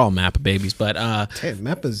they're all Mappa babies, but Damn,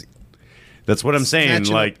 Mappa's That's what I'm saying.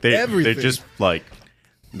 Snatching Like up they're everything. just like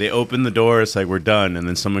they open the door. It's like we're done, and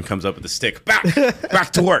then someone comes up with a stick. Back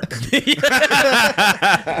to work.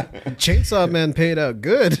 Chainsaw Man paid out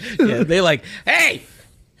good. Yeah, they like, hey,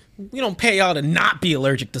 we don't pay y'all to not be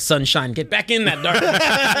allergic to sunshine. Get back in that dark.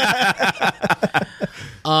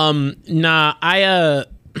 How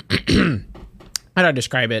do I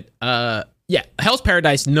describe it? Yeah, Hell's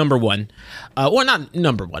Paradise #1. Well, not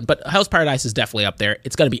 #1, but Hell's Paradise is definitely up there.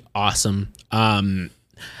 It's gonna be awesome.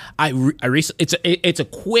 It's a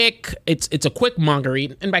quick manga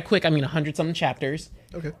read, and by quick I mean 100-something chapters.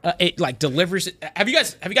 Okay. It like delivers. Have you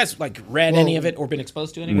guys like read any of it or been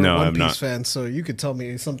exposed to any? No. One I'm Piece not. fan, so you could tell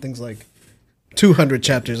me something's like 200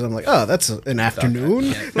 chapters. I'm like, oh, that's an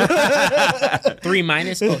afternoon. 3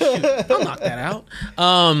 minus. Oh shoot, I'll knock that out.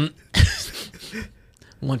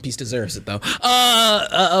 One Piece deserves it though.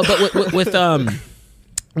 But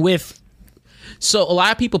with so a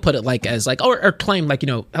lot of people put it like as like or claim like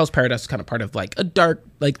Hell's Paradise is kind of part of like a dark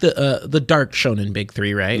like the dark shonen big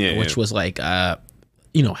three, right? Yeah, Which yeah. was like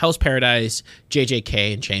Hell's Paradise,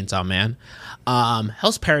 JJK, and Chainsaw Man.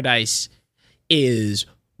 Hell's Paradise is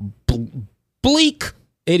bleak.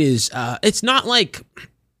 It is. It's not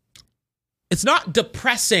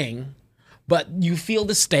depressing, but you feel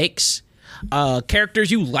the stakes. Characters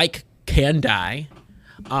you like can die.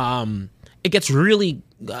 It gets really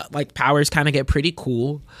like powers kind of get pretty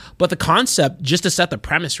cool, but the concept, just to set the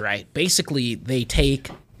premise right, basically they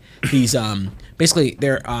take these basically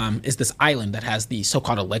there is this island that has the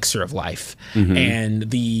so-called elixir of life, and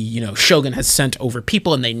the shogun has sent over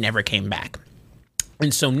people and they never came back.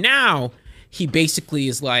 And so now he basically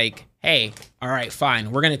is like, hey, all right,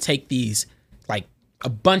 fine, we're gonna take these like a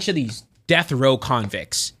bunch of these death row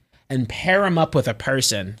convicts and pair them up with a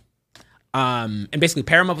person, and basically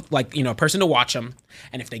pair them up with like a person to watch them.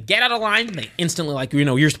 And if they get out of line, they instantly like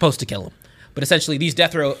you're supposed to kill them. But essentially, these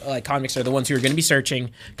death row like convicts are the ones who are going to be searching,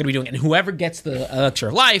 going to be doing it, and whoever gets the elixir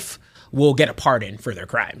of life will get a pardon for their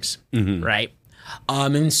crimes, right?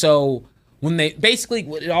 And so when they basically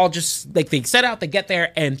it all just like they set out, they get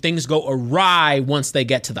there, and things go awry once they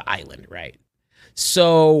get to the island, right?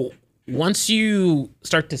 So once you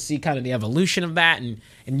start to see kind of the evolution of that, and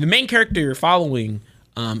the main character you're following,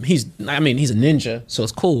 he's a ninja, so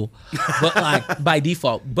it's cool, but like by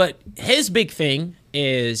default. But his big thing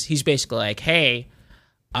is he's basically like, hey,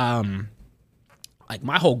 like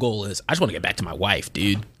my whole goal is I just want to get back to my wife,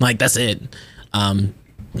 dude. Like that's it. And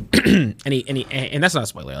that's not a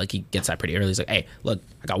spoiler. Like he gets that pretty early. He's like, hey, look,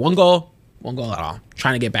 I got one goal at all,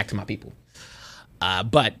 trying to get back to my people.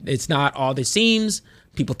 But it's not all this seems.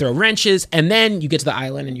 People throw wrenches, and then you get to the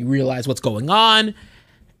island and you realize what's going on,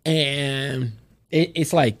 and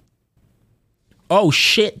it's like, oh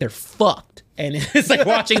shit, they're fucked. And it's like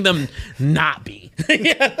watching them not be,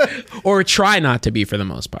 or try not to be for the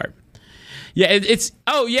most part. Yeah,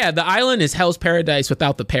 the island is Hell's Paradise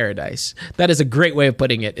without the paradise. That is a great way of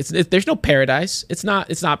putting it. There's no paradise. It's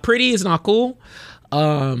not pretty. It's not cool.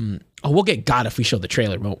 We'll get got if we show the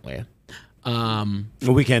trailer, won't we? Well,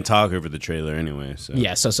 we can't talk over the trailer anyway. So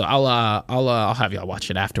Yeah, so I'll have y'all watch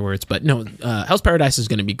it afterwards. But no, Hell's Paradise is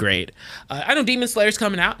going to be great. I know Demon Slayer's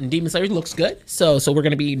coming out, and Demon Slayer looks good. So we're going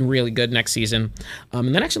to be really good next season.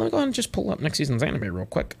 And then actually, let me go ahead and just pull up next season's anime real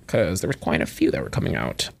quick, because there was quite a few that were coming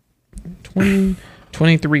out.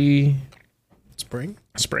 2023 Spring?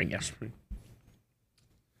 spring, yeah.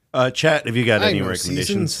 Chat, have you got any know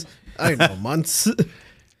recommendations? seasons. I know months.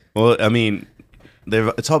 Well, I mean,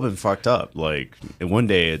 it's all been fucked up. Like one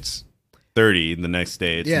day it's 30. The next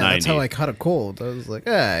day, it's 90. That's how I caught a cold. I was like,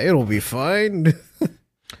 it'll be fine.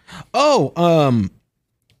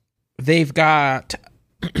 They've got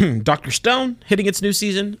Dr. Stone hitting its new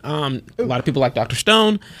season. A lot of people like Dr.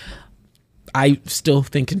 Stone. I still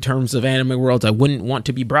think in terms of anime worlds, I wouldn't want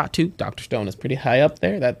to be brought to. Dr. Stone is pretty high up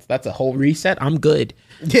there. That's a whole reset. I'm good.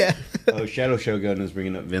 Yeah. Shadow Shogun is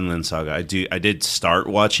bringing up Vinland Saga. I did start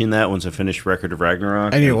watching that once I finished Record of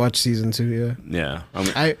Ragnarok. I need to watch season 2, yeah. Yeah.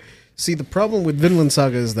 I see the problem with Vinland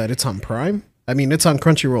Saga is that it's on Prime. I mean, it's on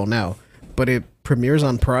Crunchyroll now, but it premieres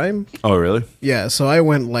on Prime. Oh, really? Yeah, so I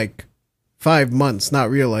went like 5 months not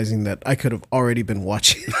realizing that I could have already been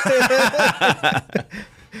watching.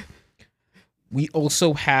 We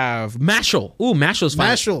also have Mashal. Ooh, Mashal's fun.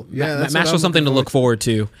 Mashal. Yeah, that's what I'm Mashal's something to looking look forward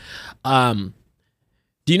to. Do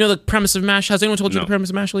you know the premise of Mash? Has anyone told you No. the premise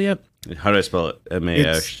of Mashal yet? How do I spell it?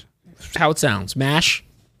 M-A-S. It's how it sounds. Mash.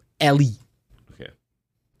 L-E. Okay.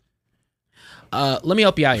 Let me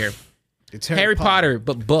help you out here. It's Harry Potter,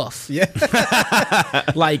 but buff. Yeah.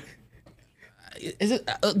 Like, is it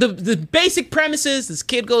the basic premise is this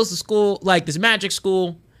kid goes to school, like this magic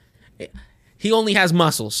school. He only has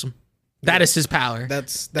muscles. That is his power.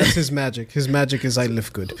 That's his magic. His magic is I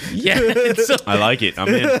live good. Yeah. So, I like it. I'm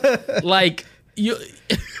in. like,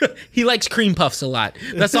 he likes cream puffs a lot.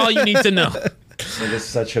 That's all you need to know. It is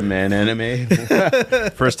such a man anime.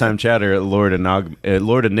 First time chatter at Lord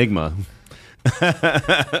Enigma.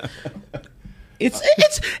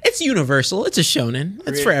 It's universal. It's a shonen.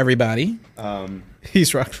 It's for everybody.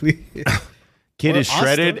 He's Rock Lee. Kid Or is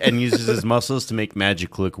shredded Austin. and uses his muscles to make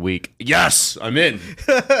magic look weak. Yes, I'm in.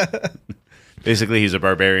 Basically, he's a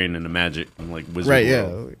barbarian in a magic wizard Right,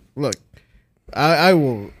 world. yeah. Look, I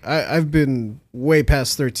will. I've been way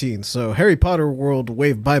past 13, so Harry Potter world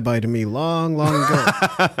waved bye-bye to me long ago.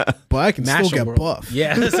 But I can still get World. buff.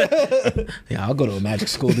 Yeah. Yeah, I'll go to a magic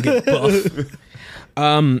school to get buff.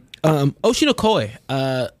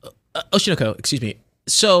 Oshinoko, excuse me.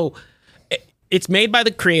 So it's made by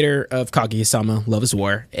the creator of Kaguya-sama Love is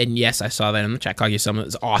War. And yes, I saw that in the chat. Kaguya-sama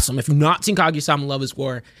is awesome. If you've not seen Kaguya-sama Love is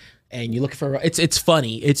War and you're looking for it's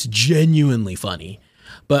funny. It's genuinely funny.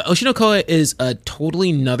 But Oshinoko is a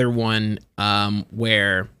totally another one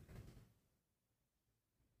where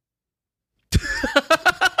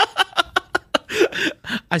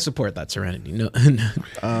I support that Serenity. No,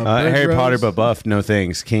 Harry Rose. Potter but buff, no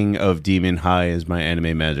thanks. King of Demon High is my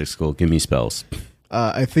anime magic school. Give me spells.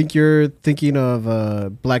 I think you're thinking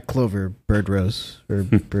of Black Clover, Bird Rose, or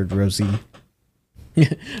Bird Rosie.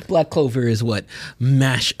 Black Clover is what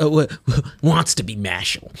what wants to be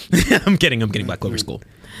Mashal. I'm kidding Black Clover School.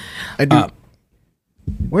 I do.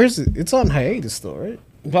 Where's it? It's on hiatus still, right?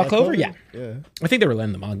 Black Clover, yeah. Yeah. I think they were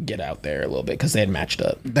letting them all get out there a little bit because they had matched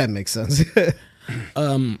up. That makes sense.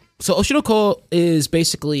 So Oshinoko is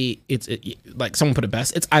basically it's like someone put it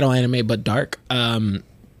best. It's idol anime but dark.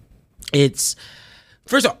 It's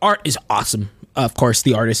first the art is awesome. Of course,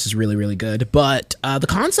 the artist is really really good, but the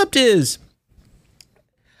concept is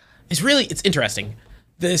it's interesting.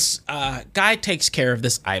 This guy takes care of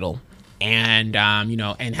this idol, and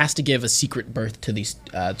and has to give a secret birth to these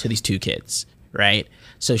two kids, right?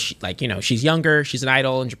 So she's younger, she's an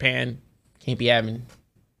idol in Japan, can't be having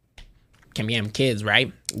kids,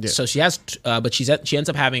 right? Yeah. So she has, but she ends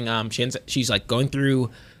up having she's like going through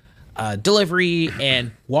delivery,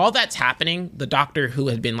 and while that's happening, the doctor who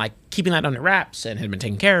had been like keeping that under wraps and had been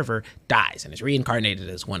taking care of her dies and is reincarnated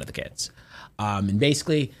as one of the kids. And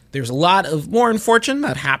basically, there's a lot of war and fortune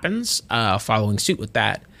that happens following suit with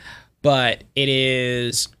that, but it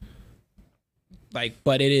is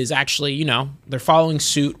actually they're following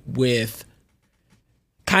suit with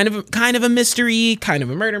kind of a mystery, kind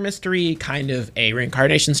of a murder mystery, kind of a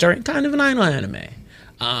reincarnation story, kind of an idol anime.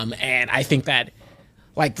 And I think that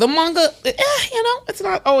the manga, it's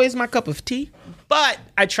not always my cup of tea, but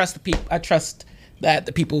I trust the people. I trust that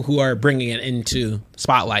the people who are bringing it into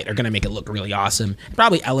spotlight are going to make it look really awesome,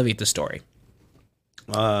 probably elevate the story.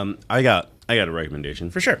 I got a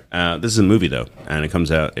recommendation For sure. This is a movie though, and it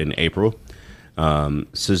comes out in April.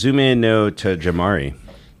 Suzume no Tajamari.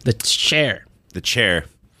 The Chair. The Chair.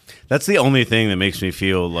 That's the only thing that makes me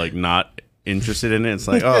feel like not interested in it. It's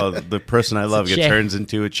like, oh, the person I love turns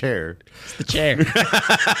into a chair. It's the Chair.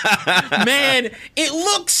 Man, it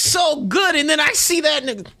looks so good, and then I see that in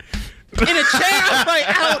a chair. I'm like,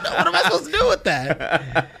 what am I supposed to do with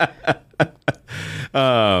that?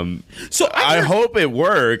 So I hope it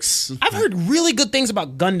works. I've heard really good things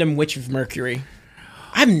about Gundam Witch of Mercury.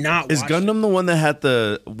 I've not watched Is Gundam the one that had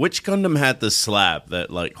which Gundam had the slap that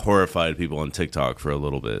horrified people on TikTok for a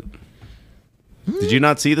little bit? Did you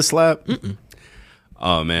not see the slap? Mm-mm.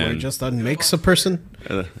 Oh man. Where it just unmakes a person.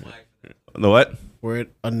 The what? where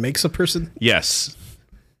it unmakes a person. Yes.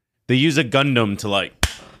 They use a Gundam to like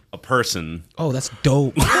a person. Oh, that's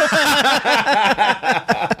dope.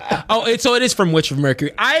 So it is from Witch of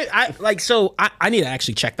Mercury. I need to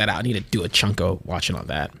actually check that out. I need to do a chunk of watching on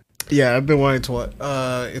that. Yeah, I've been wanting to watch.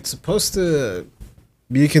 It's supposed to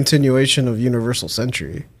be a continuation of Universal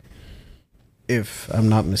Century, if I'm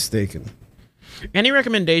not mistaken. Any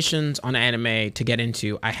recommendations on anime to get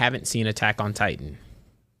into? I haven't seen Attack on Titan.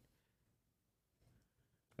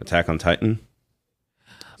 Attack on Titan?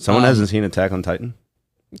 Someone hasn't seen Attack on Titan?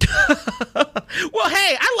 Well,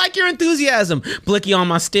 hey, I like your enthusiasm. Blicky on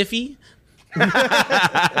my stiffy.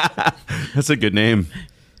 That's a good name.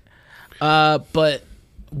 But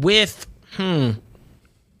with,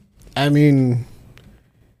 I mean,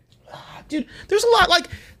 dude, there's a lot. Like,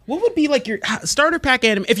 what would be like your starter pack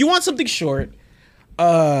anime? If you want something short,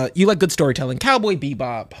 you like good storytelling. Cowboy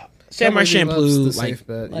Bebop, Samurai Cowboy Bebop's Champloo, the safe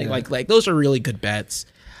bet, yeah. like those are really good bets.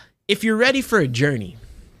 If you're ready for a journey,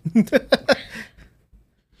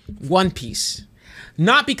 One Piece.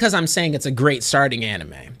 Not because I'm saying it's a great starting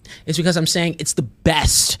anime. It's because I'm saying it's the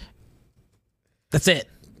best. That's it.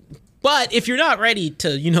 But if you're not ready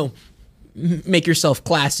to, make yourself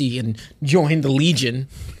classy and join the Legion,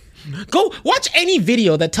 go watch any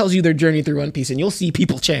video that tells you their journey through One Piece and you'll see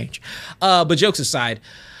people change. But jokes aside,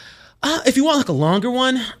 if you want like a longer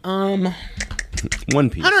one, One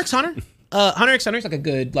Piece. Hunter x Hunter. Hunter x Hunter is like a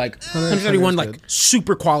good, 131, like good.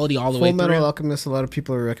 super quality all the way Full Metal through. Alchemist. A lot of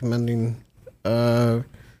people are recommending. Full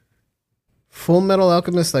Metal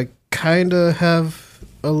Alchemist, I kind of have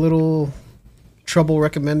a little trouble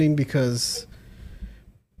recommending because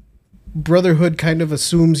Brotherhood kind of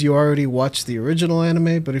assumes you already watched the original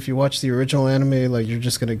anime, but if you watch the original anime, like you're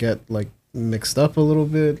just gonna get like mixed up a little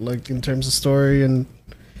bit, like in terms of story and.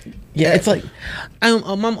 Yeah, it's like I'm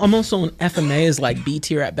also an FMA is like B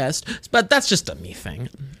tier at best, but that's just a me thing.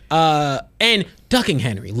 And Ducking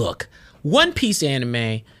Henry, look, One Piece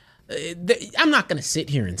anime. I'm not gonna sit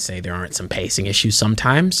here and say there aren't some pacing issues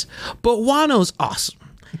sometimes, but Wano's awesome.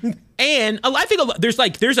 And I think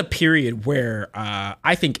there's a period where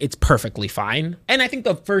I think it's perfectly fine, and I think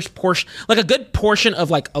the first portion, like a good portion of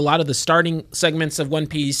like a lot of the starting segments of One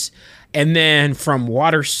Piece, and then from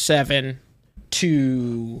Water 7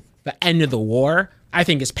 to the end of the war, I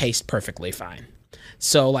think is paced perfectly fine.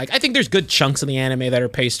 So like I think there's good chunks of the anime that are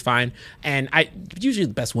paced fine, and I usually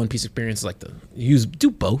the best One Piece experience is like do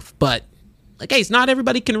both, but like, hey, not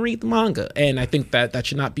everybody can read the manga, and I think that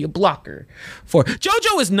should not be a blocker for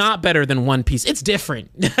JoJo is not better than One Piece. It's different.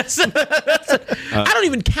 I don't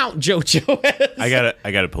even count JoJo as... I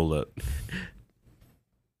got it pulled up.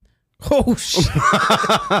 Oh shit!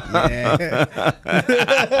 Yeah.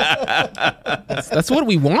 That's what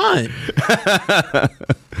we want.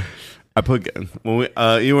 I put when we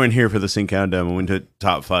you weren't here for the Sync Countdown. When we went to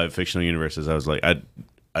top 5 fictional universes, I was like,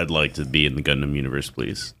 I'd like to be in the Gundam universe,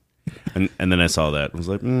 please. And then I saw that. I was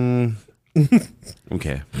like,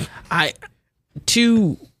 okay.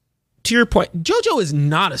 To your point, JoJo is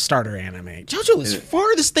not a starter anime. JoJo is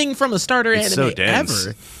farthest thing from a starter anime so dense.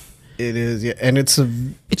 ever. It is, yeah, and it's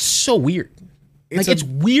so weird. It's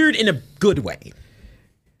weird in a good way.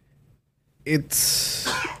 It's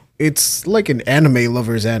like an anime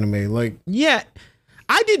lover's anime. Like, yeah,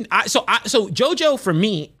 so JoJo for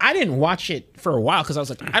me, I didn't watch it for a while because I was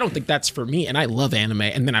like, I don't think that's for me, and I love anime.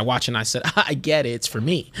 And then I watched it and I said, I get it, it's for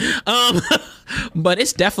me. But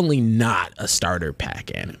it's definitely not a starter pack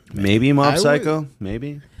anime. Maybe Mob Psycho.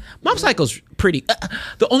 Maybe Mob Psycho's pretty.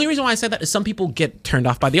 The only reason why I said that is some people get turned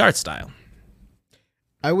off by the art style.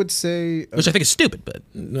 I would say, which I think is stupid, but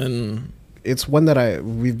it's one that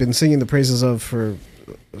we've been singing the praises of for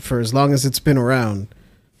as long as it's been around.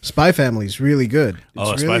 Spy Family's really good.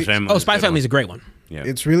 Spy Family. Spy Family's a great one. Yeah.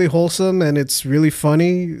 It's really wholesome and it's really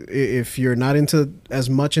funny. If you're not as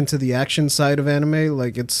much into the action side of anime,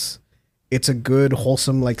 like it's a good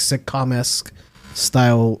wholesome like sitcom-esque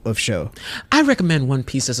style of show. I recommend One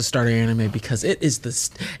Piece as a starter anime because it is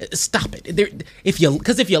stop it. If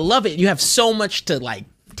you love it, you have so much to like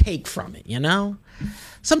take from it,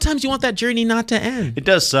 Sometimes you want that journey not to end. It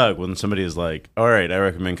does suck when somebody is like, all right, I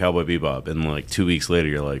recommend Cowboy Bebop, and like 2 weeks later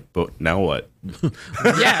you're like, but now what?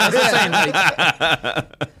 Yeah, that's what I'm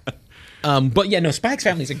saying. But yeah, no, Spy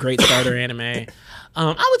Family is a great starter anime.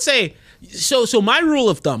 I would say so my rule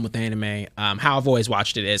of thumb with anime, how I've always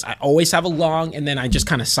watched it is I always have a long, and then I just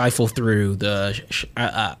kind of siphon through the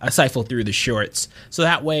shorts, so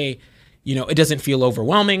that way, it doesn't feel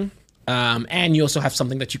overwhelming, and you also have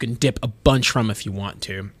something that you can dip a bunch from if you want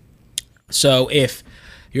to. So if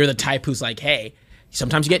you're the type who's like, hey,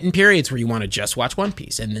 sometimes you get in periods where you want to just watch One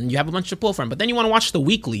Piece, and then you have a bunch to pull from. But then you want to watch the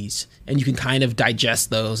weeklies, and you can kind of digest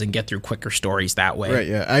those and get through quicker stories that way. Right,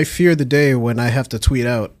 yeah. I fear the day when I have to tweet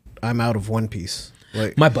out, I'm out of One Piece.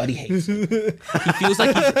 Like, my buddy hates it. He feels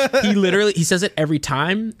like he says it every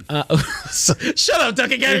time. Shut up,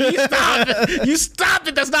 Duck again. You stop it. You stop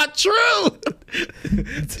it. That's not true.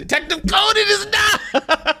 Detective Conan is not.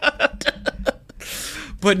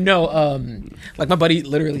 But no, like my buddy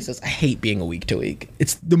literally says, I hate being a week to week.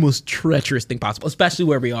 It's the most treacherous thing possible, especially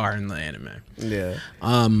where we are in the anime. yeah.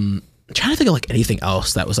 I'm trying to think of like anything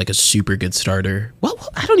else that was like a super good starter. Well,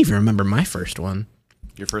 I don't even remember my first one.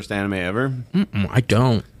 Your first anime ever? I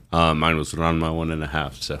don't. Mine was around my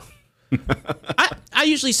 1.5. So I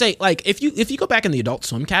usually say like if you go back in the Adult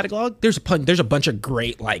Swim catalog, there's a bunch of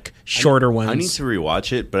great like shorter ones. I need to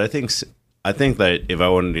rewatch it, but I think that if I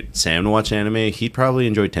wanted Sam to watch anime, he'd probably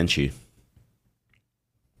enjoy Tenchi.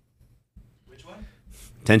 Which one?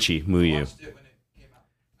 Tenchi I Muyu. watched it when it came out.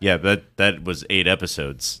 Yeah, that was 8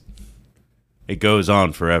 episodes. It goes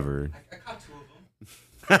on forever. I caught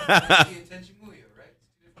 2 of them. Attention Muyo, right?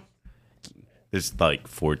 There's like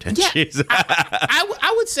 4 Tenchis. Yeah,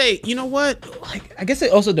 I would say, you know what? Like, I guess it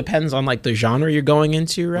also depends on like the genre you're going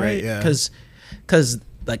into, right? Right, yeah. Because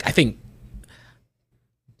like I think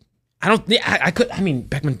I mean,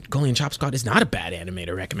 Beckman Gully and Chop Squad is not a bad anime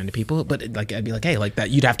to recommend to people, but like I'd be like, hey, like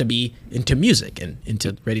that you'd have to be into music and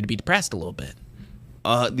into ready to be depressed a little bit.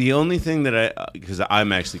 The only thing that because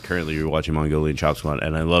I'm actually currently rewatching Mongolian Chop Squad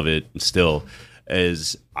and I love it still,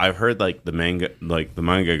 is I've heard like the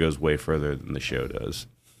manga goes way further than the show does,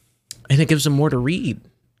 and it gives them more to read.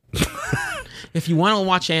 If you want to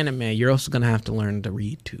watch anime, you're also gonna have to learn to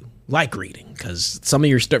read too, like reading, because some of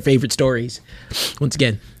your favorite stories, once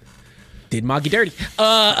again, did Moggy dirty. You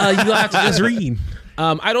have to just read.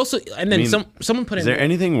 I'd also, and then someone put in. Is there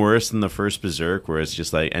anything worse than the first Berserk, where it's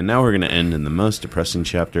just like, and now we're gonna end in the most depressing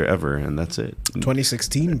chapter ever, and that's it?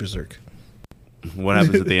 2016 Berserk. What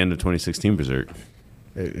happens at the end of 2016 Berserk?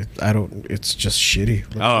 It's just shitty.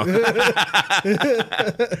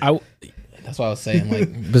 That's what I was saying.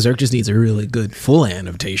 Like Berserk just needs a really good full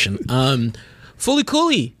annotation. Fully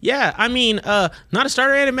Cooley. Yeah, I mean, not a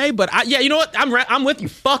starter anime, but yeah, you know what? I'm with you.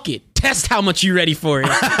 Fuck it. Test how much you ready for it.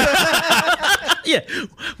 Yeah.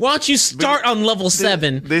 Why don't you start on level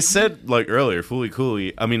 7? They said like earlier, Fully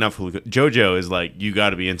Cooley. I mean, not Fully Cooley. JoJo is like, you got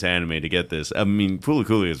to be into anime to get this. I mean, Fully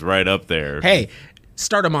Cooley is right up there. Hey,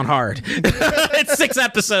 start them on hard. It's 6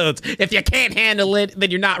 episodes. If you can't handle it, then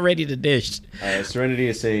you're not ready to dish. Serenity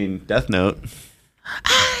is saying Death Note.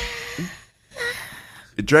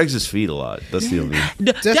 It drags his feet a lot. That's the only.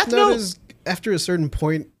 Death Note is, after a certain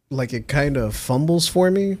point, like it kind of fumbles for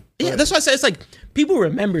me. Yeah, that's why I say it's like people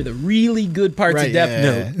remember the really good parts of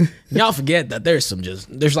Death Note. Y'all forget that there's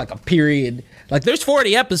like a period, like there's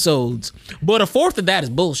 40 episodes, but a fourth of that is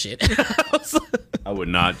bullshit. I would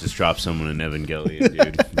not just drop someone in Evangelion,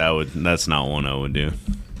 dude. That's not one I would do.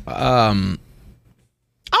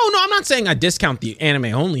 Oh no, I'm not saying I discount the anime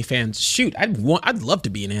only fans. Shoot, I'd love to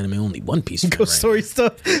be an anime only One Piece fan. Ghost story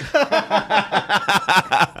stuff.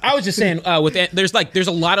 I was just saying, there's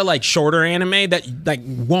a lot of like shorter anime that like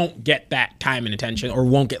won't get that time and attention, or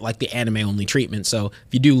won't get like the anime only treatment. So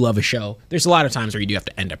if you do love a show, there's a lot of times where you do have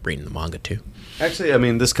to end up reading the manga too. Actually, I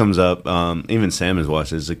mean, this comes up. Even Sam has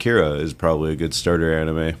watched it. Akira is probably a good starter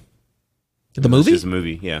anime. The movie? It's a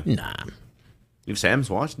movie, yeah. Nah, If Sam's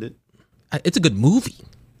watched it, it's a good movie.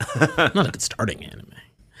 Not a good starting anime.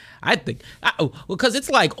 I think because it's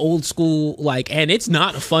like old school, like, and it's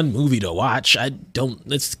not a fun movie to watch.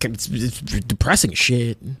 It's depressing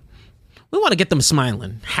shit. We want to get them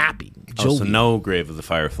smiling, happy, jovial. Also, no Grave of the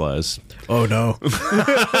Fireflies. Oh no.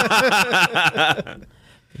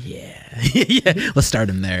 Yeah. Yeah. Let's start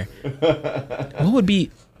him there. What would be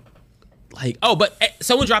like? Oh, but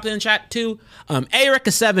someone dropped it in the chat too.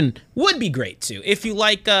 Eureka 7 would be great too. If you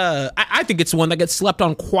like, I think it's one that gets slept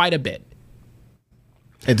on quite a bit.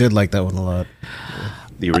 I did like that one a lot.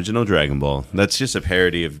 The original Dragon Ball. That's just a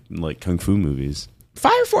parody of like kung fu movies.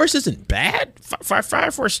 Fire Force isn't bad.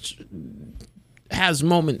 Fire Force has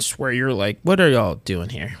moments where you're like, "What are y'all doing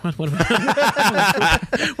here? We're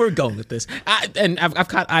going with this."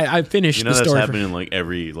 I've finished. You know, the that's story happening in like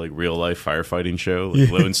every like real life firefighting show,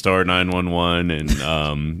 like Lone Star 911,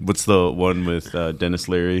 and what's the one with Dennis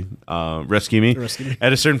Leary, Rescue Me.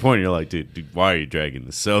 At a certain point, you're like, dude, why are you dragging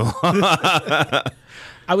this so long?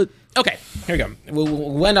 Okay, here we go.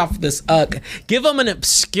 We'll end off this. Give them an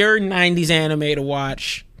obscure 90s anime to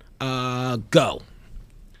watch. Go.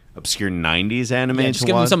 Obscure 90s anime Just to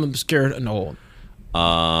give watch? them some obscure and old.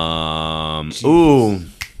 Ooh.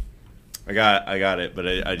 I got it, but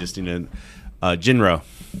I just need to. Jinro.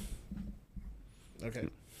 Okay.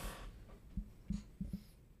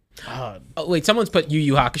 Oh, wait, someone's put Yu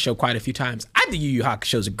Yu Hakusho quite a few times. I think Yu Yu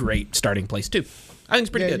Hakusho is a great starting place too. I think it's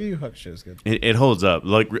pretty Yeah, good. Yu Yu Hakusho is good. It holds up.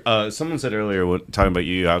 Like someone said earlier, talking about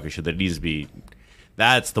Yu Yu Hakusho, that needs to be.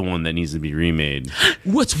 That's the one that needs to be remade.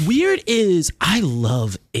 What's weird is I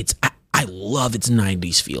love its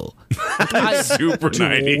 90s feel. I Super adore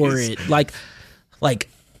 90s. it. Like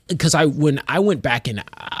because when I went back and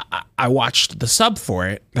I watched the sub for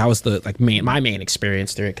it. That was my main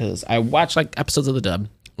experience through it, because I watched like episodes of the dub.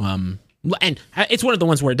 And it's one of the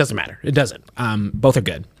ones where it doesn't matter. It doesn't. Both are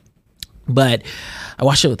good. But I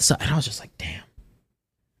watched it with the sub, and I was just like, damn.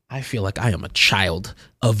 I feel like I am a child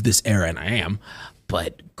of this era, and I am.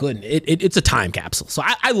 But it's a time capsule. So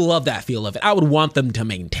I love that feel of it. I would want them to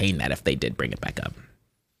maintain that if they did bring it back up.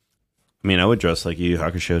 I mean, I would dress like Yu Yu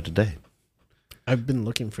Hakusho today. I've been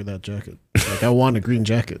looking for that jacket. Like, I want a green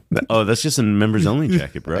jacket. Oh, that's just a members only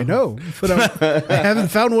jacket, bro. I know, but I haven't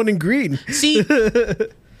found one in green. See,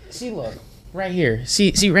 look right here.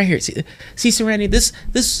 See right here. See, Serenity. This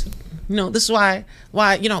this is why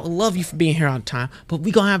I love you for being here on time. But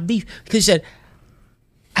we gonna have beef because you said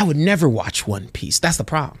I would never watch One Piece. That's the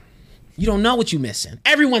problem. You don't know what you're missing.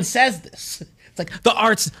 Everyone says this. It's like the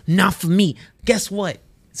art's not for me. Guess what?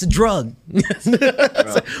 It's a drug.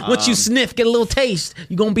 Once you sniff, get a little taste,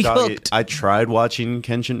 you're gonna be hooked. I tried rewatching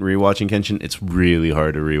Kenshin. It's really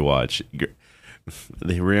hard to rewatch.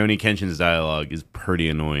 The Rurouni Kenshin's dialogue is pretty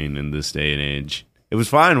annoying in this day and age. It was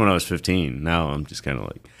fine when I was 15. Now I'm just kind of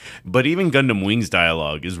like... But even Gundam Wing's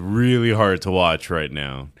dialogue is really hard to watch right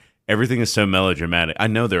now. Everything is so melodramatic. I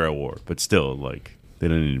know they're at war, but still, like, they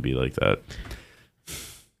don't need to be like that.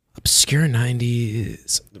 Obscure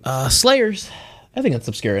 90s. Slayers. I think that's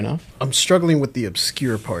obscure enough. I'm struggling with the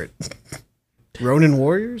obscure part. Ronin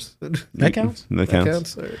Warriors? That counts? That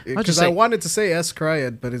counts. Because I wanted to say S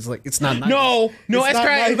Cryad, but it's like, it's not nice. No, It's not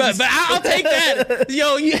S-Cry, nice. but I'll take that.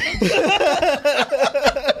 Yo,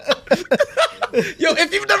 Yo,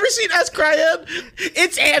 if you've never seen S-Cryad,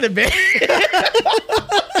 it's anime.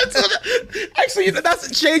 Actually,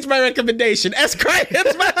 that's changed my recommendation.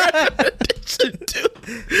 S-Cryad's my recommendation,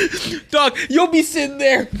 too. Dog, you'll be sitting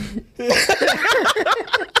there.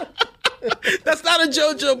 That's not a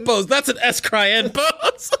JoJo pose. That's an S-Cryad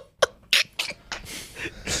pose.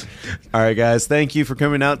 All right, guys. Thank you for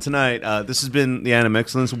coming out tonight. This has been the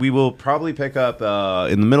Animexcellence. We will probably pick up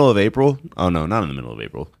in the middle of April. Oh, no, not in the middle of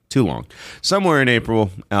April. Too long. Somewhere in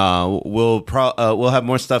April, we'll have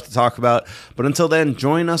more stuff to talk about. But until then,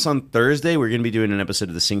 join us on Thursday. We're going to be doing an episode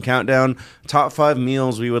of the Sing Countdown. Top 5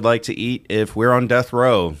 meals we would like to eat if we're on death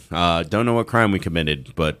row. Don't know what crime we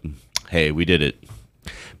committed, but hey, we did it.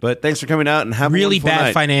 But thanks for coming out and have Really a wonderful bad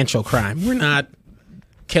night. financial crime. We're not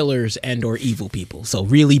killers and or evil people, so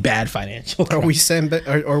really bad financial crime. Are we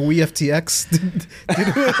FTX? Did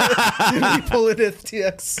we pull an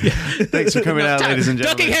FTX? Thanks for coming out, ladies and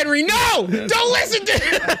gentlemen. Ducking Henry, no! Don't listen to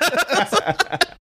him!